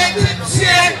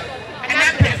ɛtitie ɛna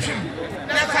Apratwum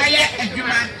n'afa yɛ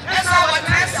adwuma ɛsɛ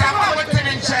wɔtena sɛm a wɔte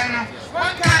ne nkyɛn no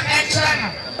wɔn ka ɛkyerɛ no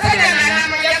sɛdeɛ nana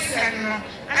no yɛ sɛn no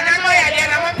nana no yɛ deɛ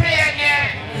na wɔn pɛ yɛ deɛ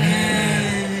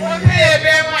wɔn pɛ yɛ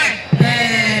bɛn mu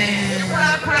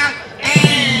korakora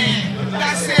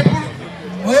dasebu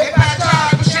ìbàdàn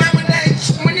abusua mu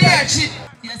ní ẹ̀kí.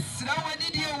 Yɛsrɛ wɔ ne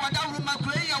deɛ wɔdaworo ma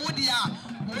kuro yɛ wo deɛ a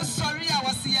wɔsɔre a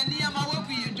wɔse yɛ nneɛma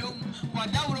wɔgu yɛ dom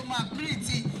wɔdaworo ma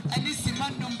kriti ɛne sima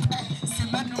nnompɛ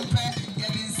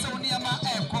yɛde nsew nneɛma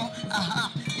ɛkɔ aha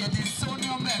yɛde nsew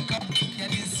nneɛma ɛkɔ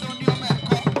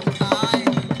ae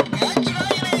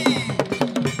yɛdwerɛ yere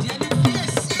deɛ ne fie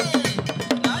sie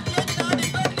na adeɛ nyinaa ne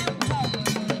bɛne mpɔm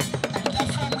ɛda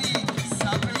fam yi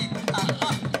sabre aha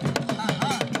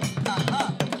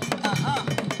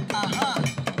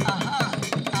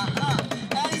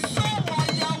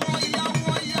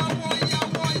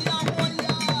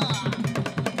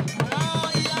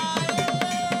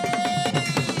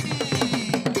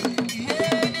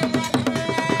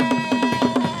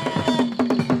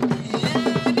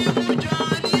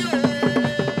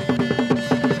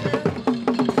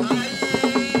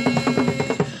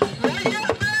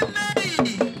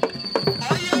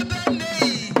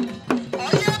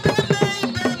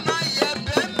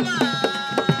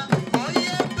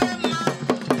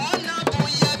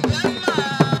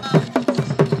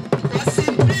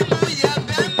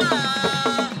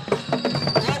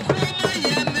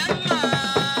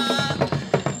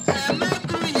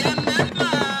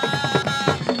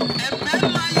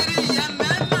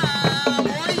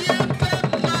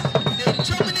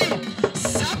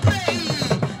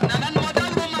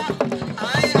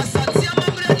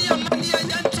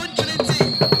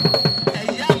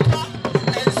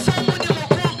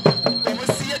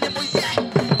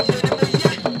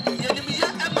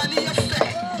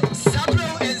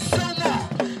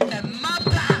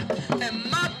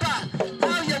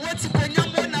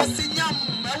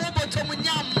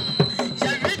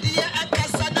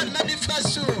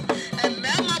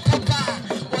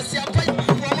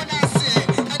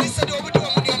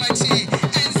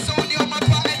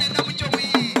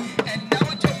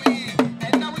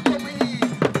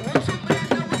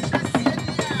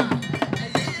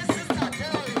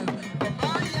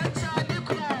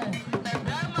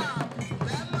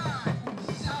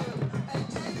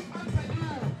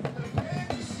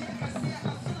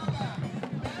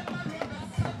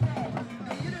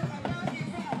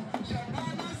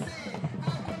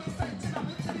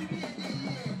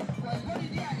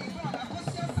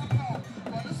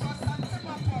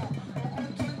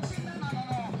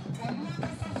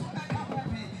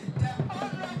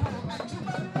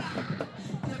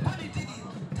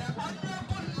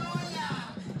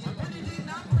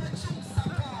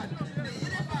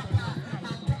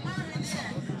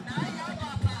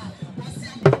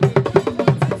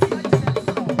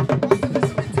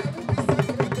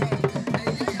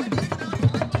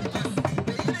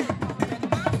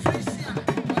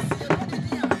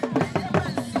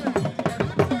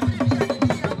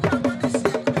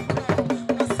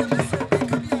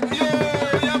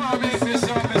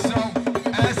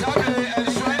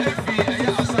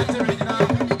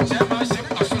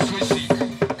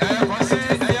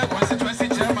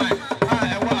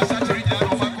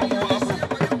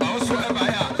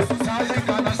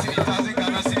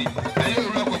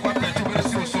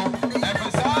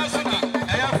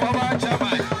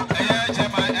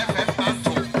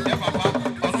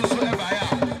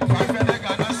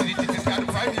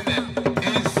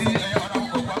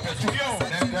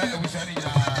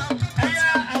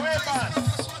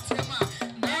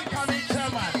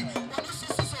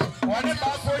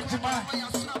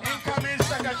incoming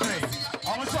secretary.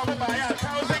 Also, by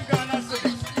 1,000 Ghana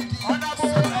cedis.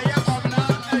 Honorable Ayababna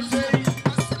Ejay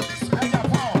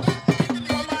Ajapong,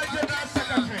 former general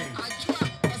secretary,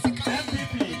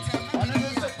 NPP.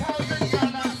 Honorable 1,000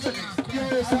 Ghana cedis.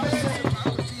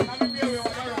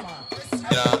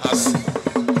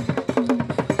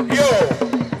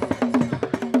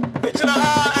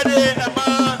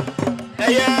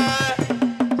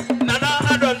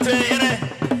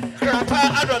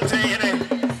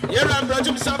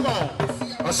 Apratwum Sarpong.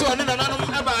 Also, I need another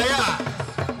Abaya.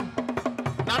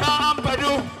 Nana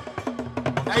Ampadu.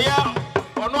 Aya,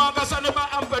 or no Abasanaba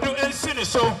Ampadu and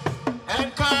Siniso.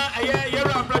 And Aya,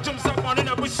 Yera Apratwum Sarpong in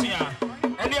Abusia.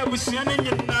 And Abusian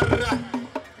in Nara.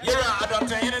 Yera, I don't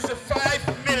tell you, it's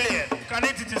 5 million. Can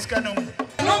it is canon?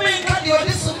 No man can do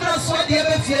this soon as what the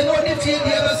other fear, no defeat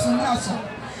the other soon as.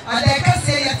 And I can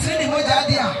say you're training with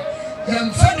idea.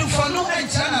 You're friendly for no and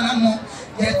China no more.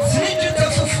 You're training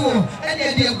to full, and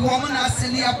you're the woman as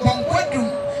in your Bonquadum.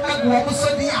 I go up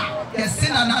so near. You're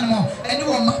still an animal, and you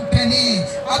are penny.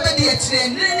 Other the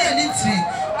train,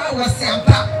 I was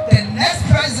the next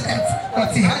president,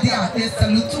 but he had the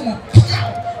salute to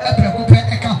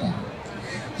Apratwum.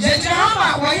 Yajama,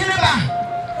 why you never?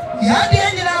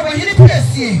 Yadiana, why you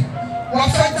press ye?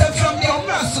 Was from the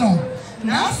Omraso.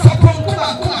 Now, Sarpong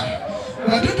Kwaku.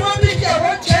 What do you want to be here?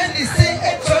 What can they say?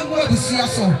 And from what is your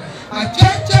soul? I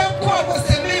can't jump was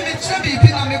the baby chubby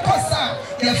Pinamecosa.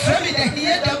 You're family that he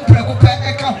had done Prakupa.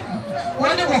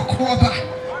 When they were Koba.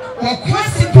 Or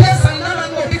Quasi Place and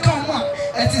none will become one.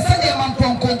 At the Sunday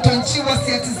Mampong, she was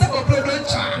yet to several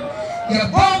production. Your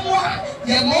Bawumia,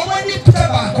 your Momani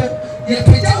Tobacco, your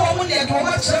Peter woman, your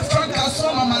Thomas Frank,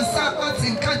 Soma, Mansa,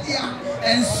 in Katia,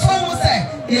 and so say,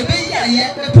 you may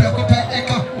yet the Prakupa.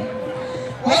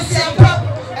 What's your pop?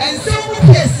 And so we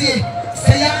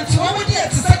say, I'm to one year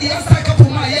to study a sack of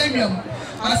my area.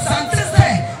 As Santa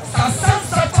say, Sassan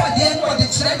Sata, the end of the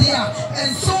Chadia,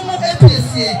 and so more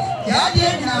APC,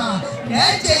 Yadiana,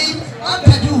 Najay,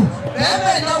 Ampadu,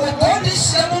 Bama, now all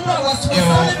this Shaman was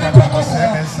selling the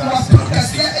proposal, was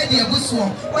Pukasia Eddie Buswo,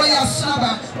 or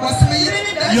Yasaba, was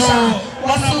meeting that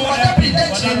was what a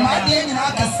prediction, my dear in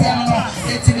Akasama,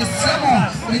 it's in the summer,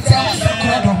 with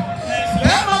Crodom.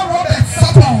 Bama Robert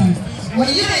Sarpong, when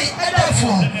you ain't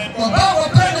or Bawa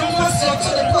Penny was to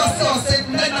the post or said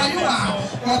Menayua,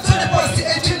 or to the post to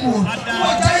Echimu,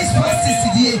 what dice was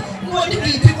this what did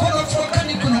people of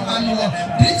Canikuno annual,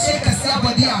 did shake a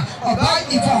Sabadia, or by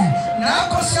Yvonne,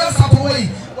 now Costa Sapaway,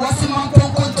 was a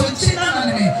Mampong Contonchina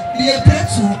anime, be a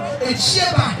Bretu, a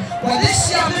Sheba, or this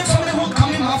year I'm from the home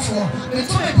coming off for, the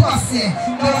Tommy Bossy,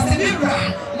 there was the Libra,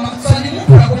 Mamponi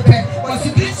Mupragope, was the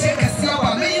British shake a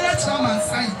Saba, many not Chaman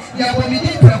sign, yeah, when we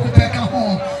did Pragope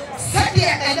home.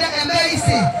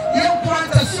 Young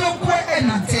planters so quick and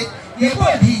not take your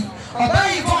body. Or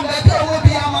buy from the girl will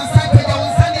be on my side, but I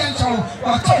was standing show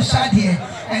or touch shad here.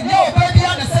 And no baby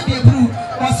on the Sunday blue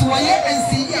was why and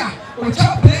see ya, or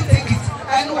top plane tickets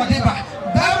and whatever.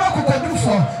 Bama could do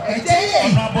for a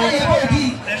day.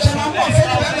 Body, shall I walk for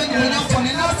the women for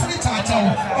the last little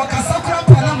or Casacra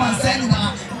Panama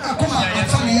Sena, Akuma, and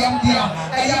Tony Young dear,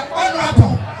 and your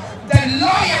honorable, the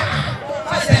lawyer,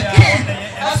 as the king,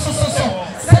 as so.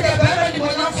 Said the baby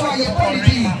was not for your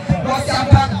body, was your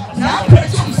back. Now,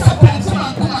 Apratwum Sarpong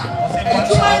Kuma, and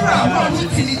tomorrow,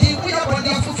 we are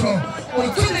body of floor. Or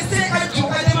to the say, I to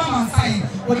Adama Mansai,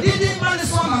 or didn't man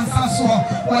so Mansaso,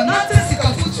 or not the sick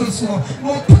of footers, or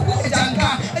Puku Janga,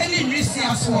 any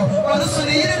Risia swore, or the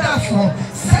Sonata for.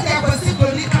 Said I was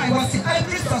simply kind, was the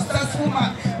every successful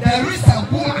woman, there is a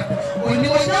woman, when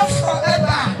you were not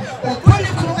forever, or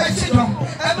Polycum Echidom,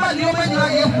 Emma Newman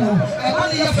Yahu, Emma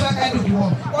Yafa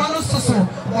one so,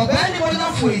 or Benny will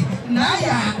not free.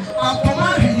 Naya, I'm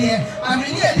commanding here, I'm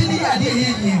in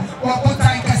here, or what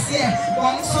I can see,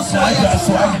 one so,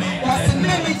 was the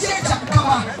name change of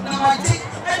cover, now I take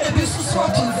any business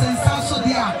fortunes and South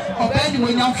Sudan, or Benny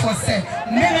will not for say,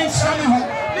 Mary Shaman,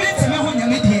 let me when you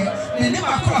meet here, the name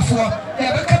of Crawford, the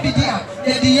Becabidia,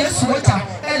 the yes water,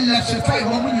 and let's try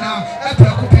woman now,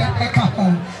 Apratwum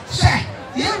home. Share,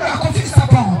 you're a coffee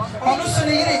Sarpong, almost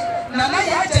Nana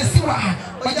Yajasiwa,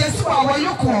 or Jasua, or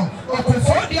Yoko, or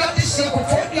Confordia, the shape of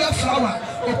Fordia flower,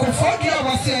 or Confordia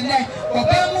was a neck, or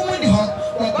Bamu,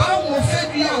 or Bamu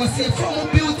Febria was a from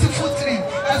a beautiful tree,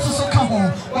 as also come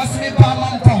home, was made by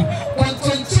Mampong,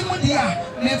 Contonchimudia,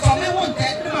 made from a one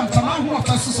dead man from my home of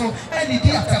Tasso, and the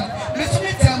theatre. Let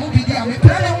me tell you, me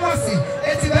planning was it,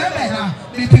 it's a better,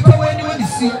 me people when you want to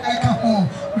see, I come home.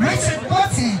 Richard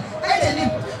Potty,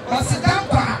 and was a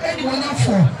damper, anyone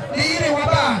for the year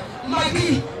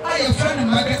Maggie, I am friend of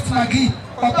Margaret Maggie,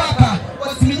 or Papa,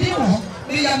 was me.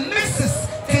 we are Mrs.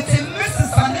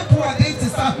 Mrs. and the poor day to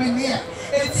start in here.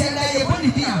 It's a lay upon the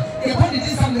dear, upon the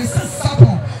some Mrs.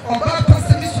 Sarpong, or bad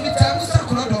person, Miss Mr.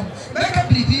 Make a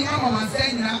baby, I'm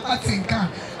saying, I think.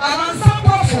 I'm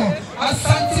Sarpong for a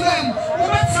Santilem, who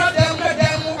went to them,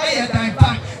 I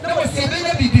diaper. That was a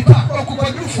baby or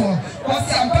could for, was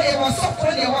the empire was so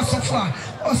funny, was so far,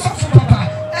 or so for Papa,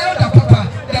 Elder Papa,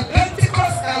 the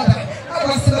Pentecost Elder. I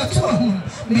was the two of whom,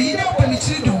 me know when it's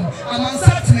children, I'm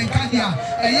uncertain and Candia,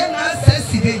 a young man says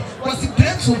today was the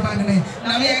breakthrough by me.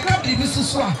 Now, I can't be so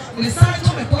swap, the sign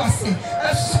to me passing,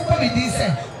 as super with this.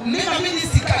 Mina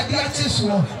minister dia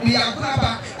chesuo me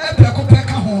agraba ebrako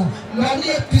peka ho na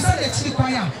ne pisa de chi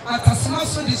kwanya atasoma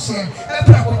so de hye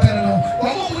ebrako pere no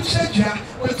wo mu chedua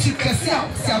o ti kase a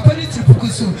si apani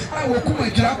tripukusu a wo kuma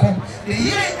dura kom de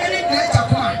yire ene na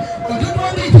jakoma odudo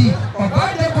bibi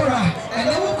oba de bora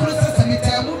ene wo kuru sese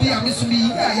mitamu bi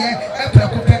amisumi aye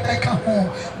ebrako peka ho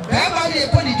baba de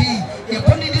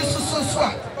eponi di susu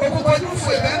a okukwadu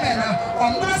fu ebe na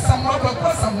omna samwa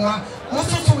kwa samwa wo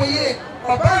susu we yire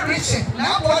Oba Richard,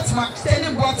 now Botma,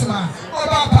 standing Botma,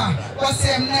 Oba, was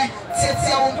him,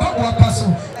 Tia Wompa Paso,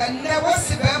 and never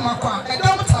see Bamaqua, and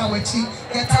don't Tawachi,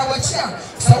 yet Tawacha.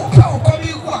 So, come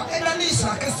you go, and I need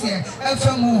like a say, and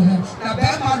from Moo, na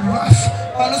Bama Ruff,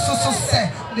 also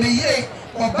say, the ye,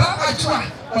 Oba Ajua,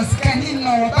 was canning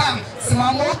no Oba,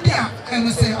 Samamotia, and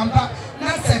we say, Ampa,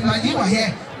 not said my you are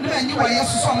here. You are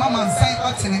yes, so mamma say,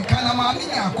 Otten and Kanama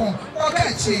Miniaco, or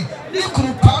Catchy,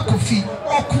 Niku Pakofi,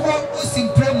 or Quo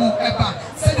Simpremo Eba,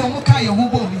 said Omuka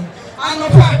Yohubomi.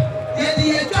 Anopa,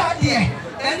 ye dad ye,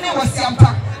 and there was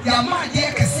Yampa, Yama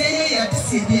dear Cassay at the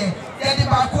city, yet the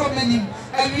Bako Menim,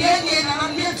 and we are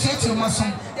near Churchill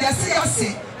Mason, yes,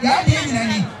 Yadi,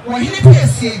 or he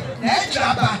PSA,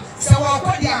 Najaba, so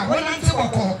Wakodia, one answer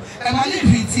Wako, and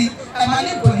Manipiti, and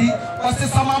Manipoli, or the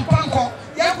Samanpanko.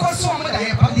 Yako so much I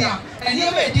have and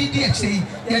you may DDH,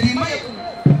 Yadimaya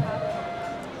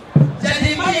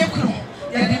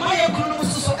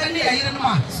so any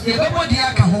Ironma, Yabody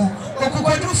Akaho,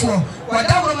 Okuquadufo,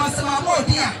 whatever Masama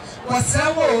dear, was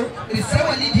Savo, the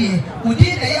Savo Lydia, who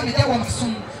did a young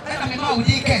soon, and I'm would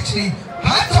catch me.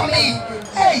 Heart on me,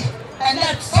 hey, and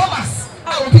that's Thomas,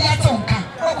 I will be at Tonka,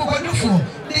 Okuquadufo,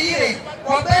 the year,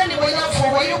 or Benny went out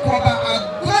for what you call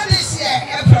a good this year,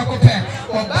 April.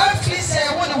 Or bad face,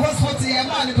 I want to was what the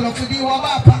man for the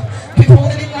Wabapa. People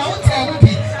wouldn't know tell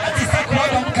me. That is a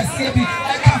crowd of Cassibi,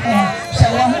 a couple,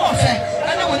 shall I move?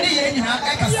 I don't want to hear you,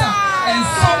 Akasa, and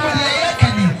somebody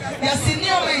Akani. Yes, in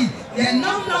your way, yeah,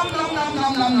 no.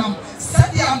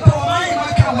 Sadia,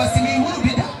 my car was in me, who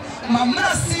be that?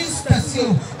 Mamma sees the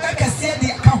seal, I can see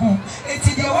the account. It's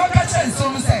in your work, and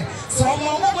so say. So,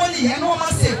 money, and no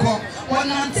massacre,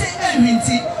 one ante and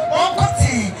minty, or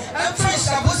cotton, and fresh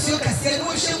abusio can say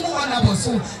no shame on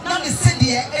aboso. None is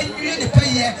city and you the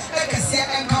payer, I can say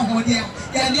and come on here.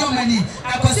 Yeah, no money.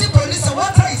 I was a police of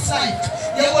what I like.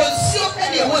 You will see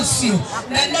and you will see.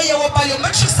 Then you will buy your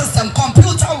metric system,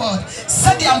 computer world,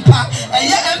 Sadiampa, and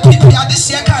your NPP at this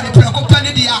year kind of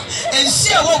company, and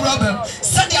see a rubber.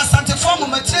 Sadia Santa Form of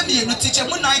Matremi, no teacher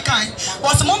Munaikai,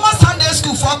 was Mama Sunday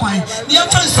school for wine. The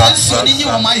entrance in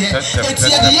you on my head. It's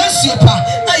the yes,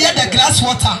 I had the glass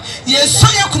water. Yes, so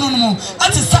you couldn't move.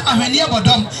 That is a near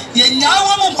bottom. Ye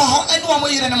now and 1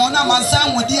 way in a mona, my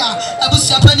son with dear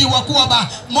Abusapani Wakuaba,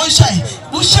 Monshai,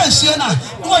 Busha Siona,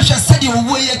 Washa said you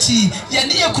way at ye,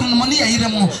 near Kurumonia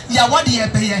Iremo, Yawadi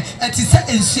Epe, at his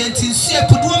ancient in Sia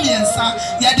Pudumiansa,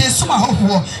 Yade Suma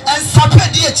Hopo, and Sapa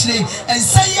Diachre, and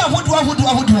say, I would do,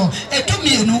 a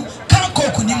Tumianu, can't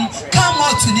cook him, come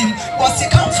out to him, was he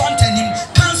can't front him,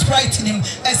 can't sprite him,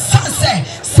 as Sansa,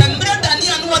 Sembra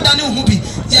Danian Wadanu Hubi,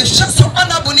 you shut so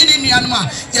Anabunini Yanma,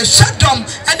 you shut them,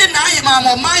 and then I am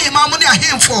my mamma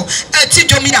him for a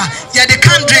Tidomia, yet they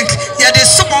can't drink, yet they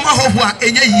some Mahova,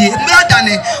 and ye,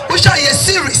 Mradane, which are your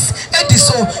series,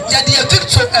 Ediso, yet the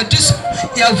victor at this,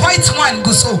 your white wine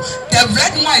go so, the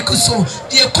red wine go so,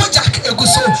 your Kojak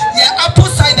Eguso, your apple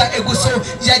cider Eguso,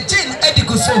 your gin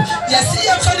Edigoso, your see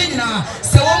your Farina,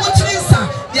 so what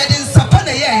yet in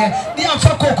Sapana, the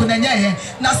Alpha Nanya,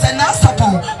 Nasana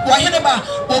Sapon, Wahinaba,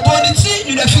 Oboniti,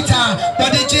 Unifita,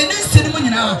 but the Jenny Cinnamon,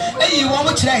 and you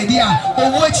want to idea,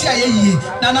 or watch ye,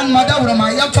 Nanan Madame,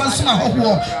 my young Fansuma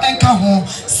Ho, and Kaho,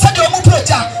 Sadomu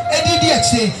Prota,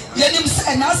 Edidiache, Yanim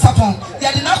and Asapon,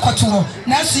 Yadinaquato,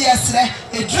 Nancy Esre,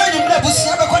 a dreading Labus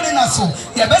Yabaconaso,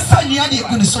 Yabasa Yadi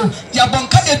Gunuso,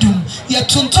 Yabanka Edum,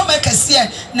 Yatuntomakasia,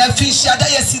 Nafisha,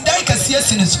 Yasidai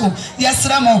Cassias in the school, yes,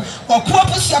 Ramo, or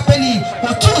Quapus Yapeni,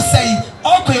 or two say,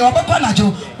 okay obapa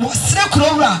najo wo sre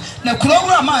kurowura na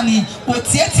kurowura mani wo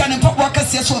tietia ne papa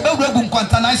kase so obewura gu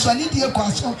nkwanta na so ani die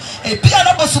kwa so e bia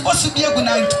na boso bi egu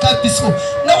na ntuka biso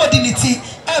na wodi niti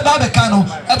e ba beka no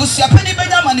abusua pani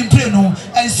benya mani mpre no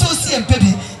enso si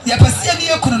empebi ye pese ni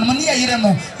ekunu no ne yire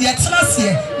mo ye tena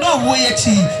se na wo ye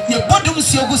chi ye bodum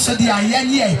si ogu so dia ye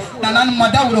nye na nan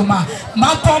modawuro ma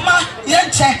Mampoma ye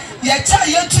nche ye cha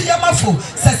ye ntu ye mafo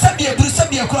sesabi eburu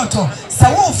sabi ekroto sa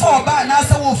wo fo ba na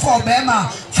sa wo fo ba ma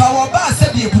fa wo ba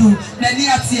sabi eburu na ni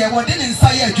ate ye wode ne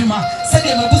nsa ye adwuma se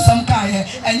de mabusam ka ye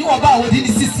enyi wo ba wode ne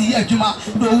sisi ye adwuma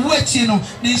na owu achi no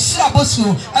ne nhira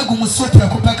bosuo agumuso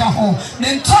prekopeka ho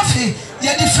ne ntofe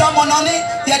ye di framonone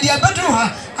ye di abedru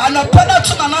ha anopana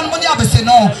tuma nan mo ni abese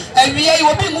no awie yi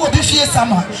obi mu obi fie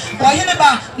sama wo hene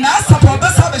ba na asapo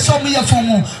besa be so mu ye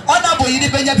fomu ona bo yiri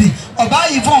benya bi oba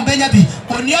yivon benya bi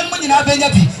oniam mu nyina benya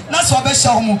bi na so be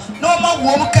hye mu na o ma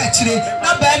wo mu ka kire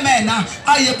na be me na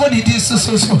aye body di so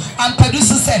ampadu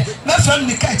so se me friend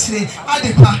me ka kire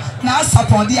adepa na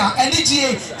asapo dia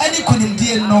enigie eni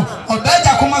kunimdie no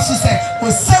obaja koma so se o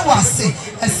se wase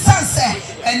esanse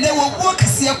ene wo wo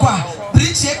kase kwa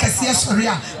bridge kase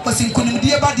soria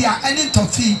osinkunimdie ba dia eni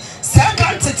ntofi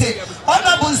second tete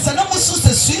honorable nsana musu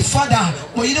se sweet father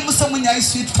mo yire muso munya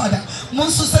sweet father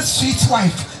musu se sweet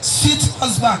wife sweet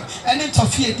husband eni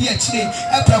ntofi edi akire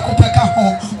eprekopeka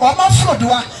ho o ma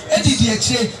frodoa edi di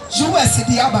akire US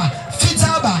di aba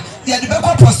fitaba ye de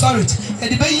beko prosperity ye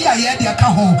de be yi aye de aka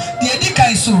ho de edi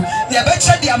kan so ye be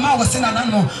che de ama wo se na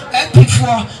no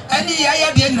epifo eni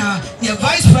ye de na ye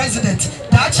vice president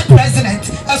dachi president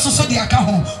esoso de aka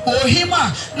ho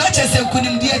ohima na chese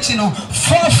nkunimdi achi no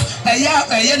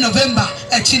 4th November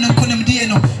achi no nkunimdi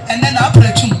no ene na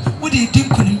Apratwum wudi di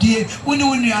nkunimdi woni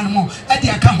wonu anmo e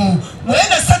de aka ho we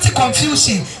na set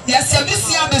confusion ye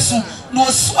service abeso no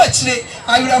so akire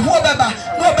awiraho beba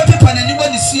no obepepa na nibo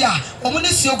ni sia omuni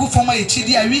si ogu foma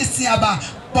echidi awisi aba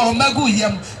Bawumia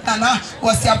yem nana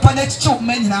wasi apane chicho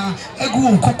menyina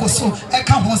egu okokoso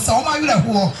eka ho sa o ma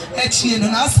wiraho echie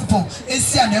no na Sarpong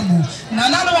esi anemu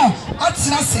nana no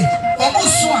atina se o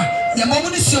muso a ye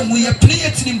momuni si omu ye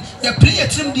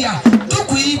pliyetirim dia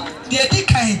dugui de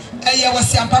dikan eye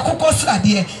wasi ampa kokosra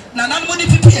de nana no ni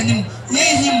pipi anim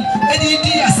ye him edi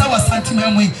di asa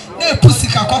wasantimemu na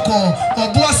epusika kokko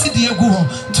obo asidi egu ho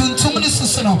tuntum ni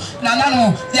susu no nana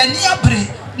no ye ni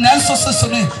abre na so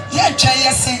no ye twa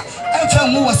yese emfa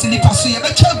mu wose ni paso ye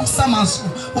be twa gu samanso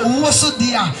owo so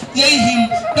dia ye him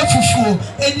na fufuo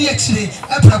eni akire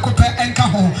eprakope enka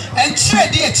ho enchire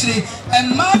di akire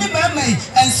emma ni mamai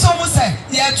enso mu se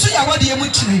ye tu ya wode ye mu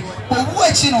kire owo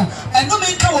achi no eno me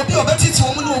nka obi obetiti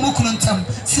wo mu na wo mu kunu ntam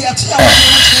se ye tu ya wode ye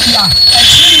mu kire dia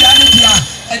akire ya ni dia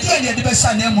edi edi be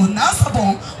sha na mu na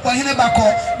Sarpong wo hene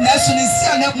bako na su ni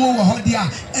sia na mu wo ho dia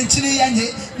enchire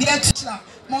yanye ni atira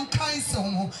mon kanso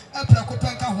ho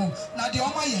eprakopenka ho na de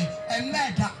oma ye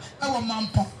emeda e wo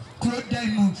Mampong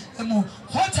krodaimu emu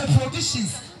hotel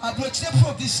provisions abrochire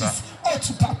provisions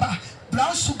to papa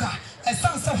brown sugar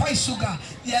essence white sugar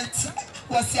yet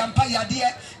was yampa yade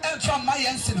from my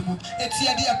ensinemu eti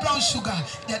yade brown sugar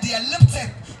yade lipton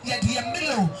yade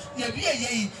milo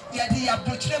yade yade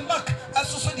abrochire mark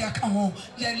asoso de aka ho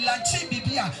ye lunch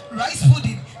bibia rice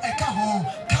pudding eka ho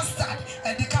custard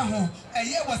edeka ho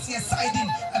eye was ye siding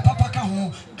papa ka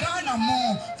ho Ghana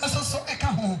mo asoso eka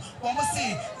ho wo mo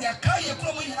say ye ka ye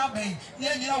kromo yina ben ye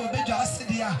nyina wo bedwa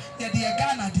asede a yade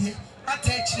Ghana de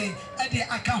atechire ede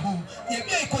aka ho ye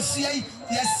bi ekosia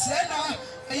ye sena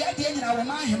ye de nyina wo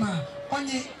mahema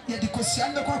onye ye de kosia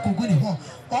ndekwa koguni ho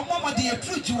omo de ye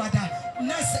trujuada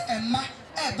nurse emma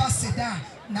eba seda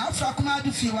na afra kuma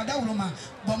adu fie wada wuroma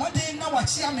bomode na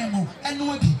wachi amemo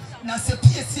enu abi na se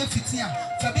piesie fitia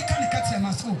fabika ne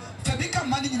katrema so fabika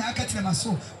mani nyina katrema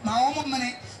so ma omo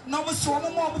mene na omo so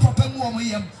omo papa mu omo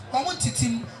yam omo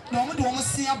titim na omo de omo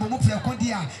sia bomo preko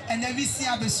dia ena wi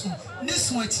sia beso ne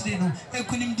so akire no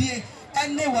ekunimdie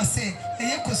ene wose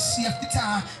eye kosia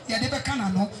fitaa ye de beka na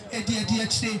no edi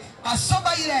akire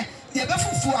asoba yire ye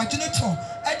befufu adweneto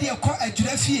ede ekọ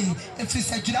adwura fie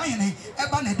efisa adwura hene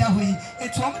eba na da hoyi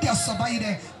etu om de asoba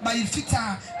yire ba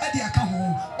yifita ede aka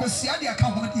ho kosia de aka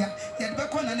ho dia ye de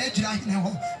beka na adwura hene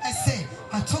ho ese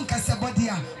atonka se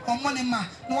bodia omone ma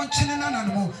na wonchene na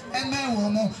nanmo eme wo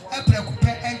mo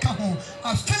eprekupe enka ho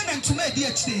afena ntuma edi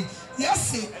akire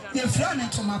yase ye fra ne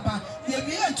ntuma pa ye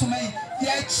wi ntuma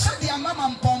ye chade amama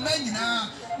Mampong nyina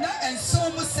na enso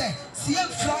mu se sie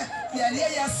fra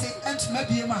ye yase ntuma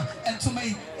biema ntuma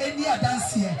eni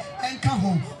adanse enka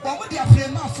ho wo mo de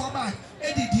aprema fo ba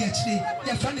edi di akire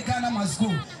ye fra ne Ghana must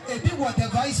go ebi wo the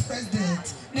vice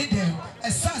president ne dem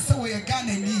esanse wo ye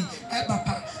Ghana ni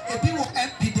ebapa ebi wo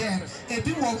MP dem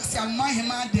ebi wo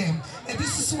Siamahema dem ebi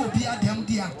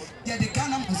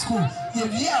school ye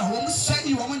wia wo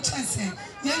msai wo mchanse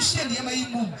ye hye ne yema yi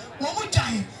mum wo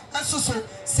mudwan asoso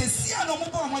sesia no mo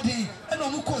ba moden e no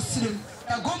mo ko sirem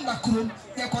agomba kurom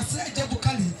ye kwasira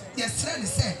jebukali ye sire ne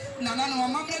se nana no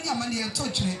mamre ne amane ye to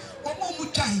twere wo mo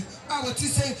mudwan a wo ti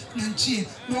se nanchie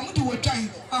wo mo de wo dwan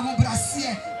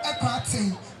ahobrase e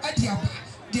kwaten ade aba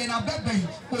de na beben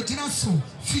wo gina so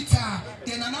fita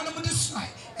de nana no mo de swai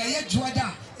eye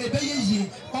juada ebe ye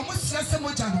yie wo mo sire se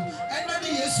moja no ena ne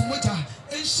Yesu moja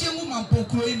enhie mu Mampong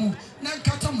kuro yi mu na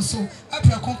nkatom so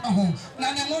aprekon ho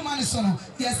na ne mo man so no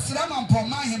yesira Mampong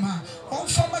mahema on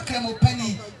fama kremo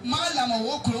pani malam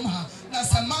wo kurom ha na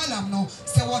se malam no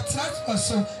se wo tra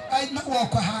so ai na wo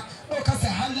kwa ha o ka se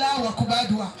hala wa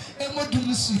kubadua e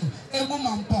modum su e mu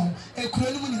Mampong e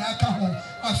kuro ni mu nyina aka ho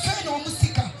afa na o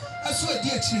musika aso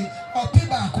adi akire ope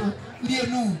baako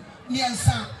mienu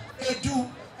miensa edu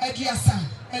Ediasa,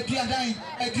 Ediadan,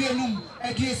 Edianum,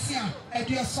 Ediasia,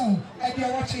 Ediason,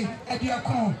 Ediawachi,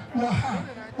 Ediacon, Waha,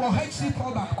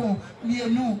 Bako,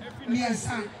 Mienu,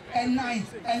 Miensa, and nine,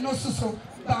 and no so,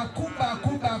 Baku,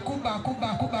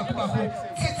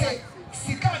 Tete,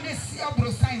 Sikane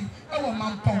Siabro sign, our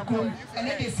Mampong, and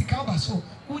then the Sikabaso,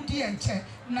 Udi and Che,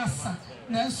 Nasa,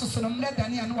 Nanso Sonomle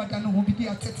Danian, what I know will be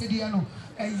a Tetediano,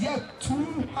 and yet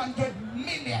 200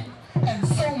 million. And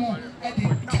so on at the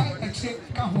time a check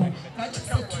come not just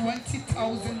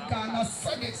 20,000 Ghana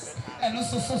cedis and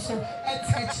also at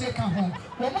check home.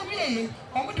 What we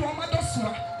do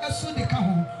Madosua, as soon they come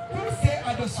home. Who say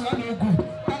Adosua no good?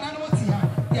 And I know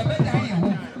Tia, ya better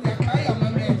home, ya Kaya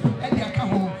Mame, and ya come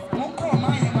home. Won't call my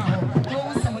home.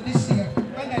 Don't some of this year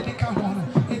when they come home.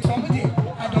 It's already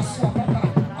Adosua Papa.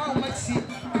 How much see?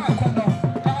 I come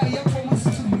down. I am from us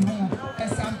to me home.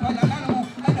 As I'm banana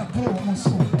and a bro almost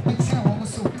so.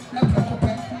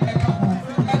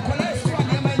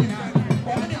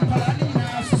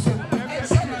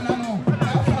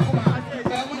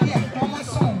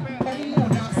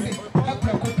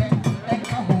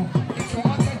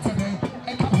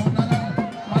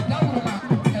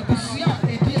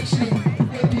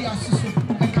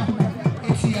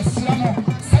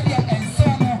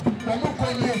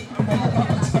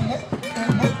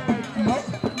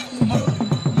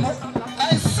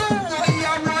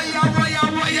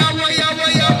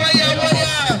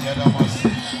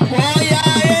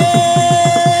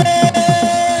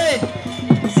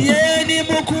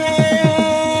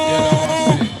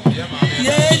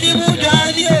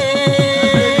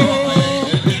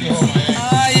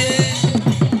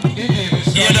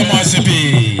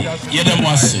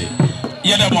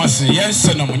 Yedamwase,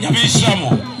 yes, no, Yamishamo,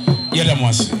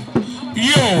 Yedamwase.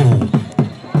 Yo,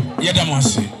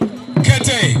 Yedamwase.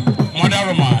 Kete,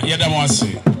 Madarama,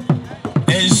 Yedamwase.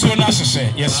 And so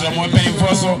necessary, yes, I'm paying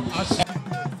for so.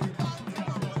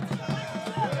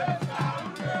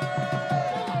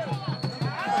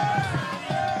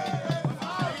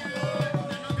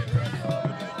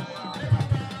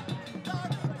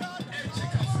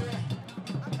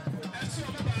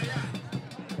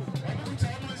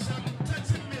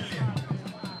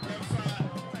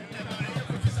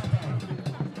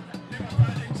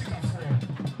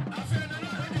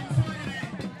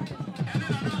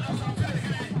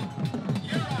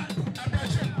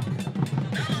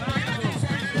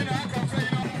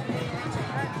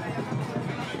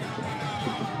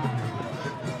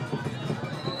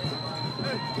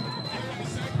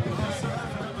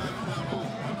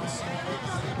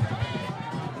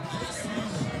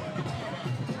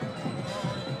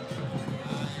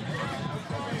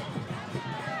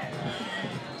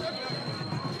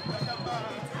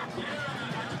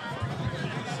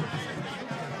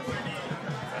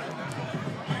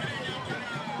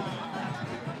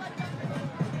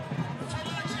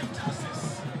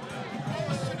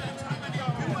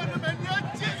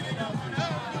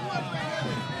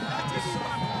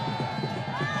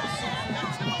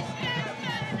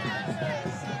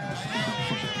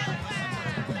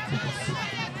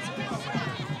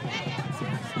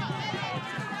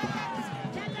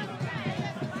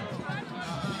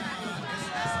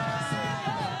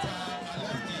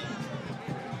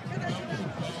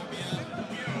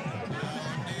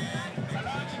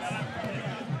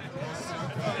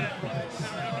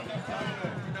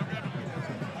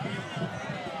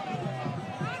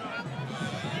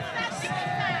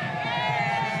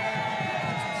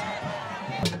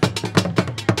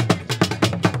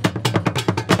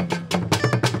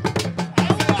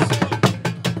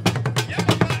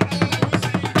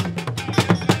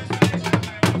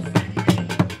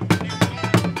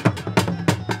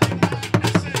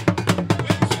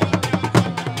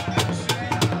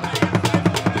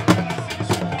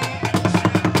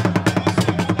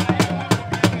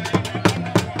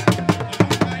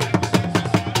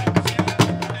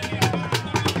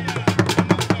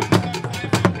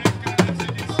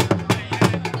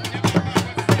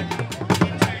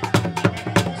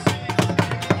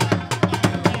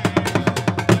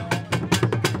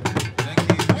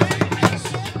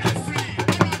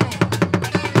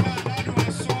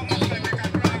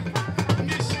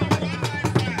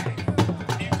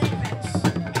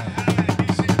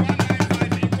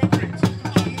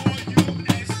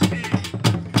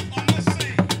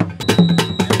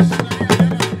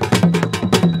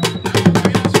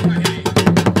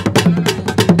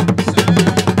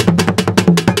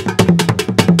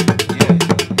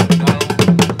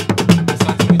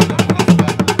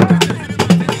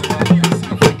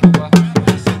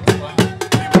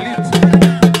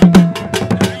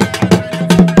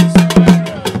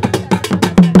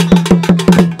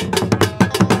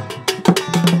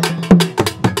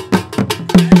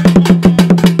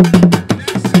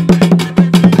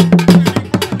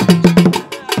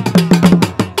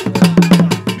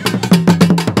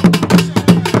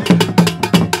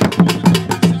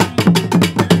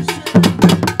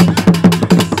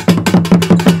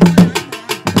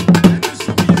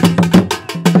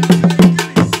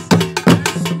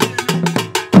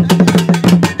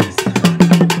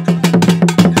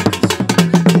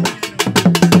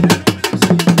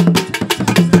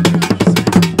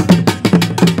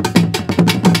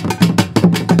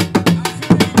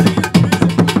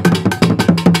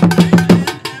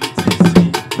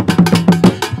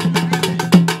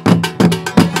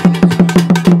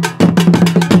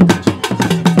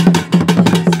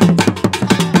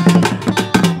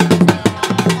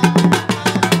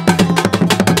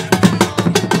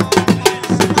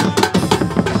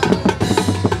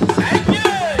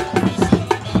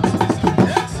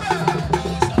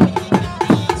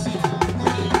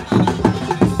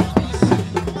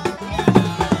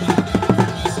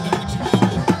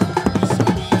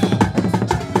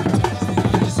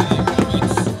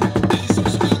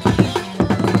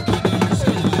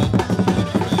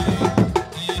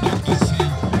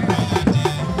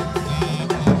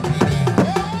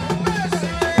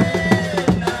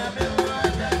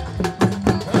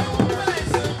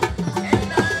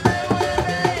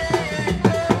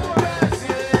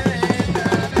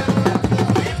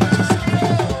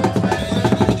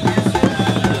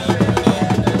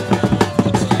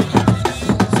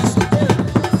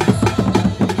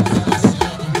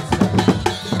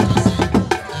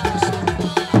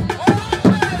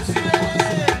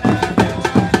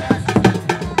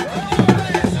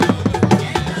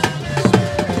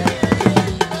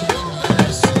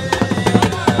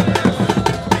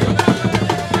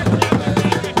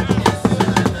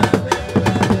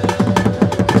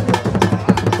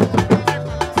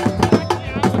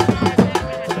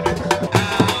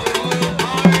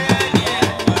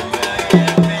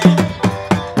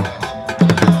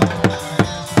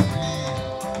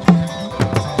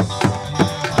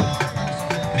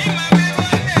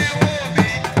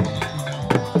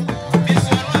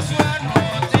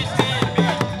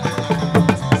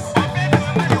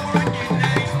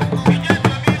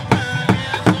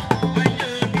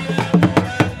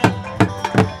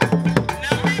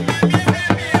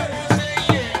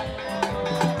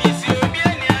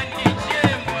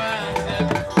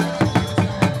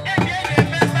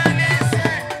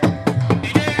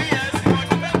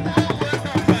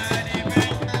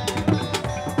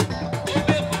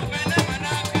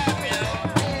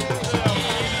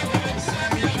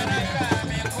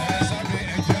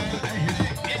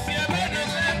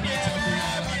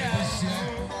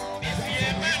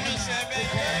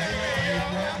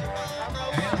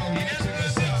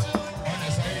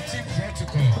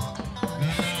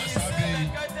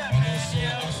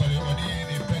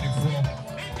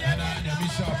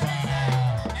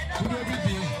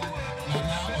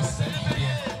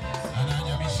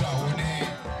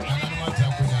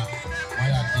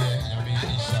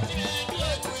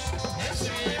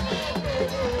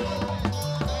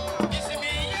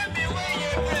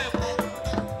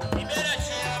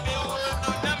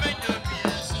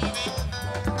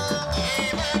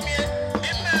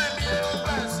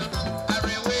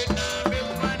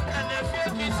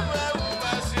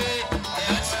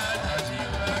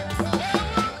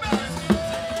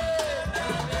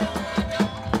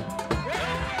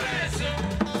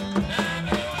 Hey.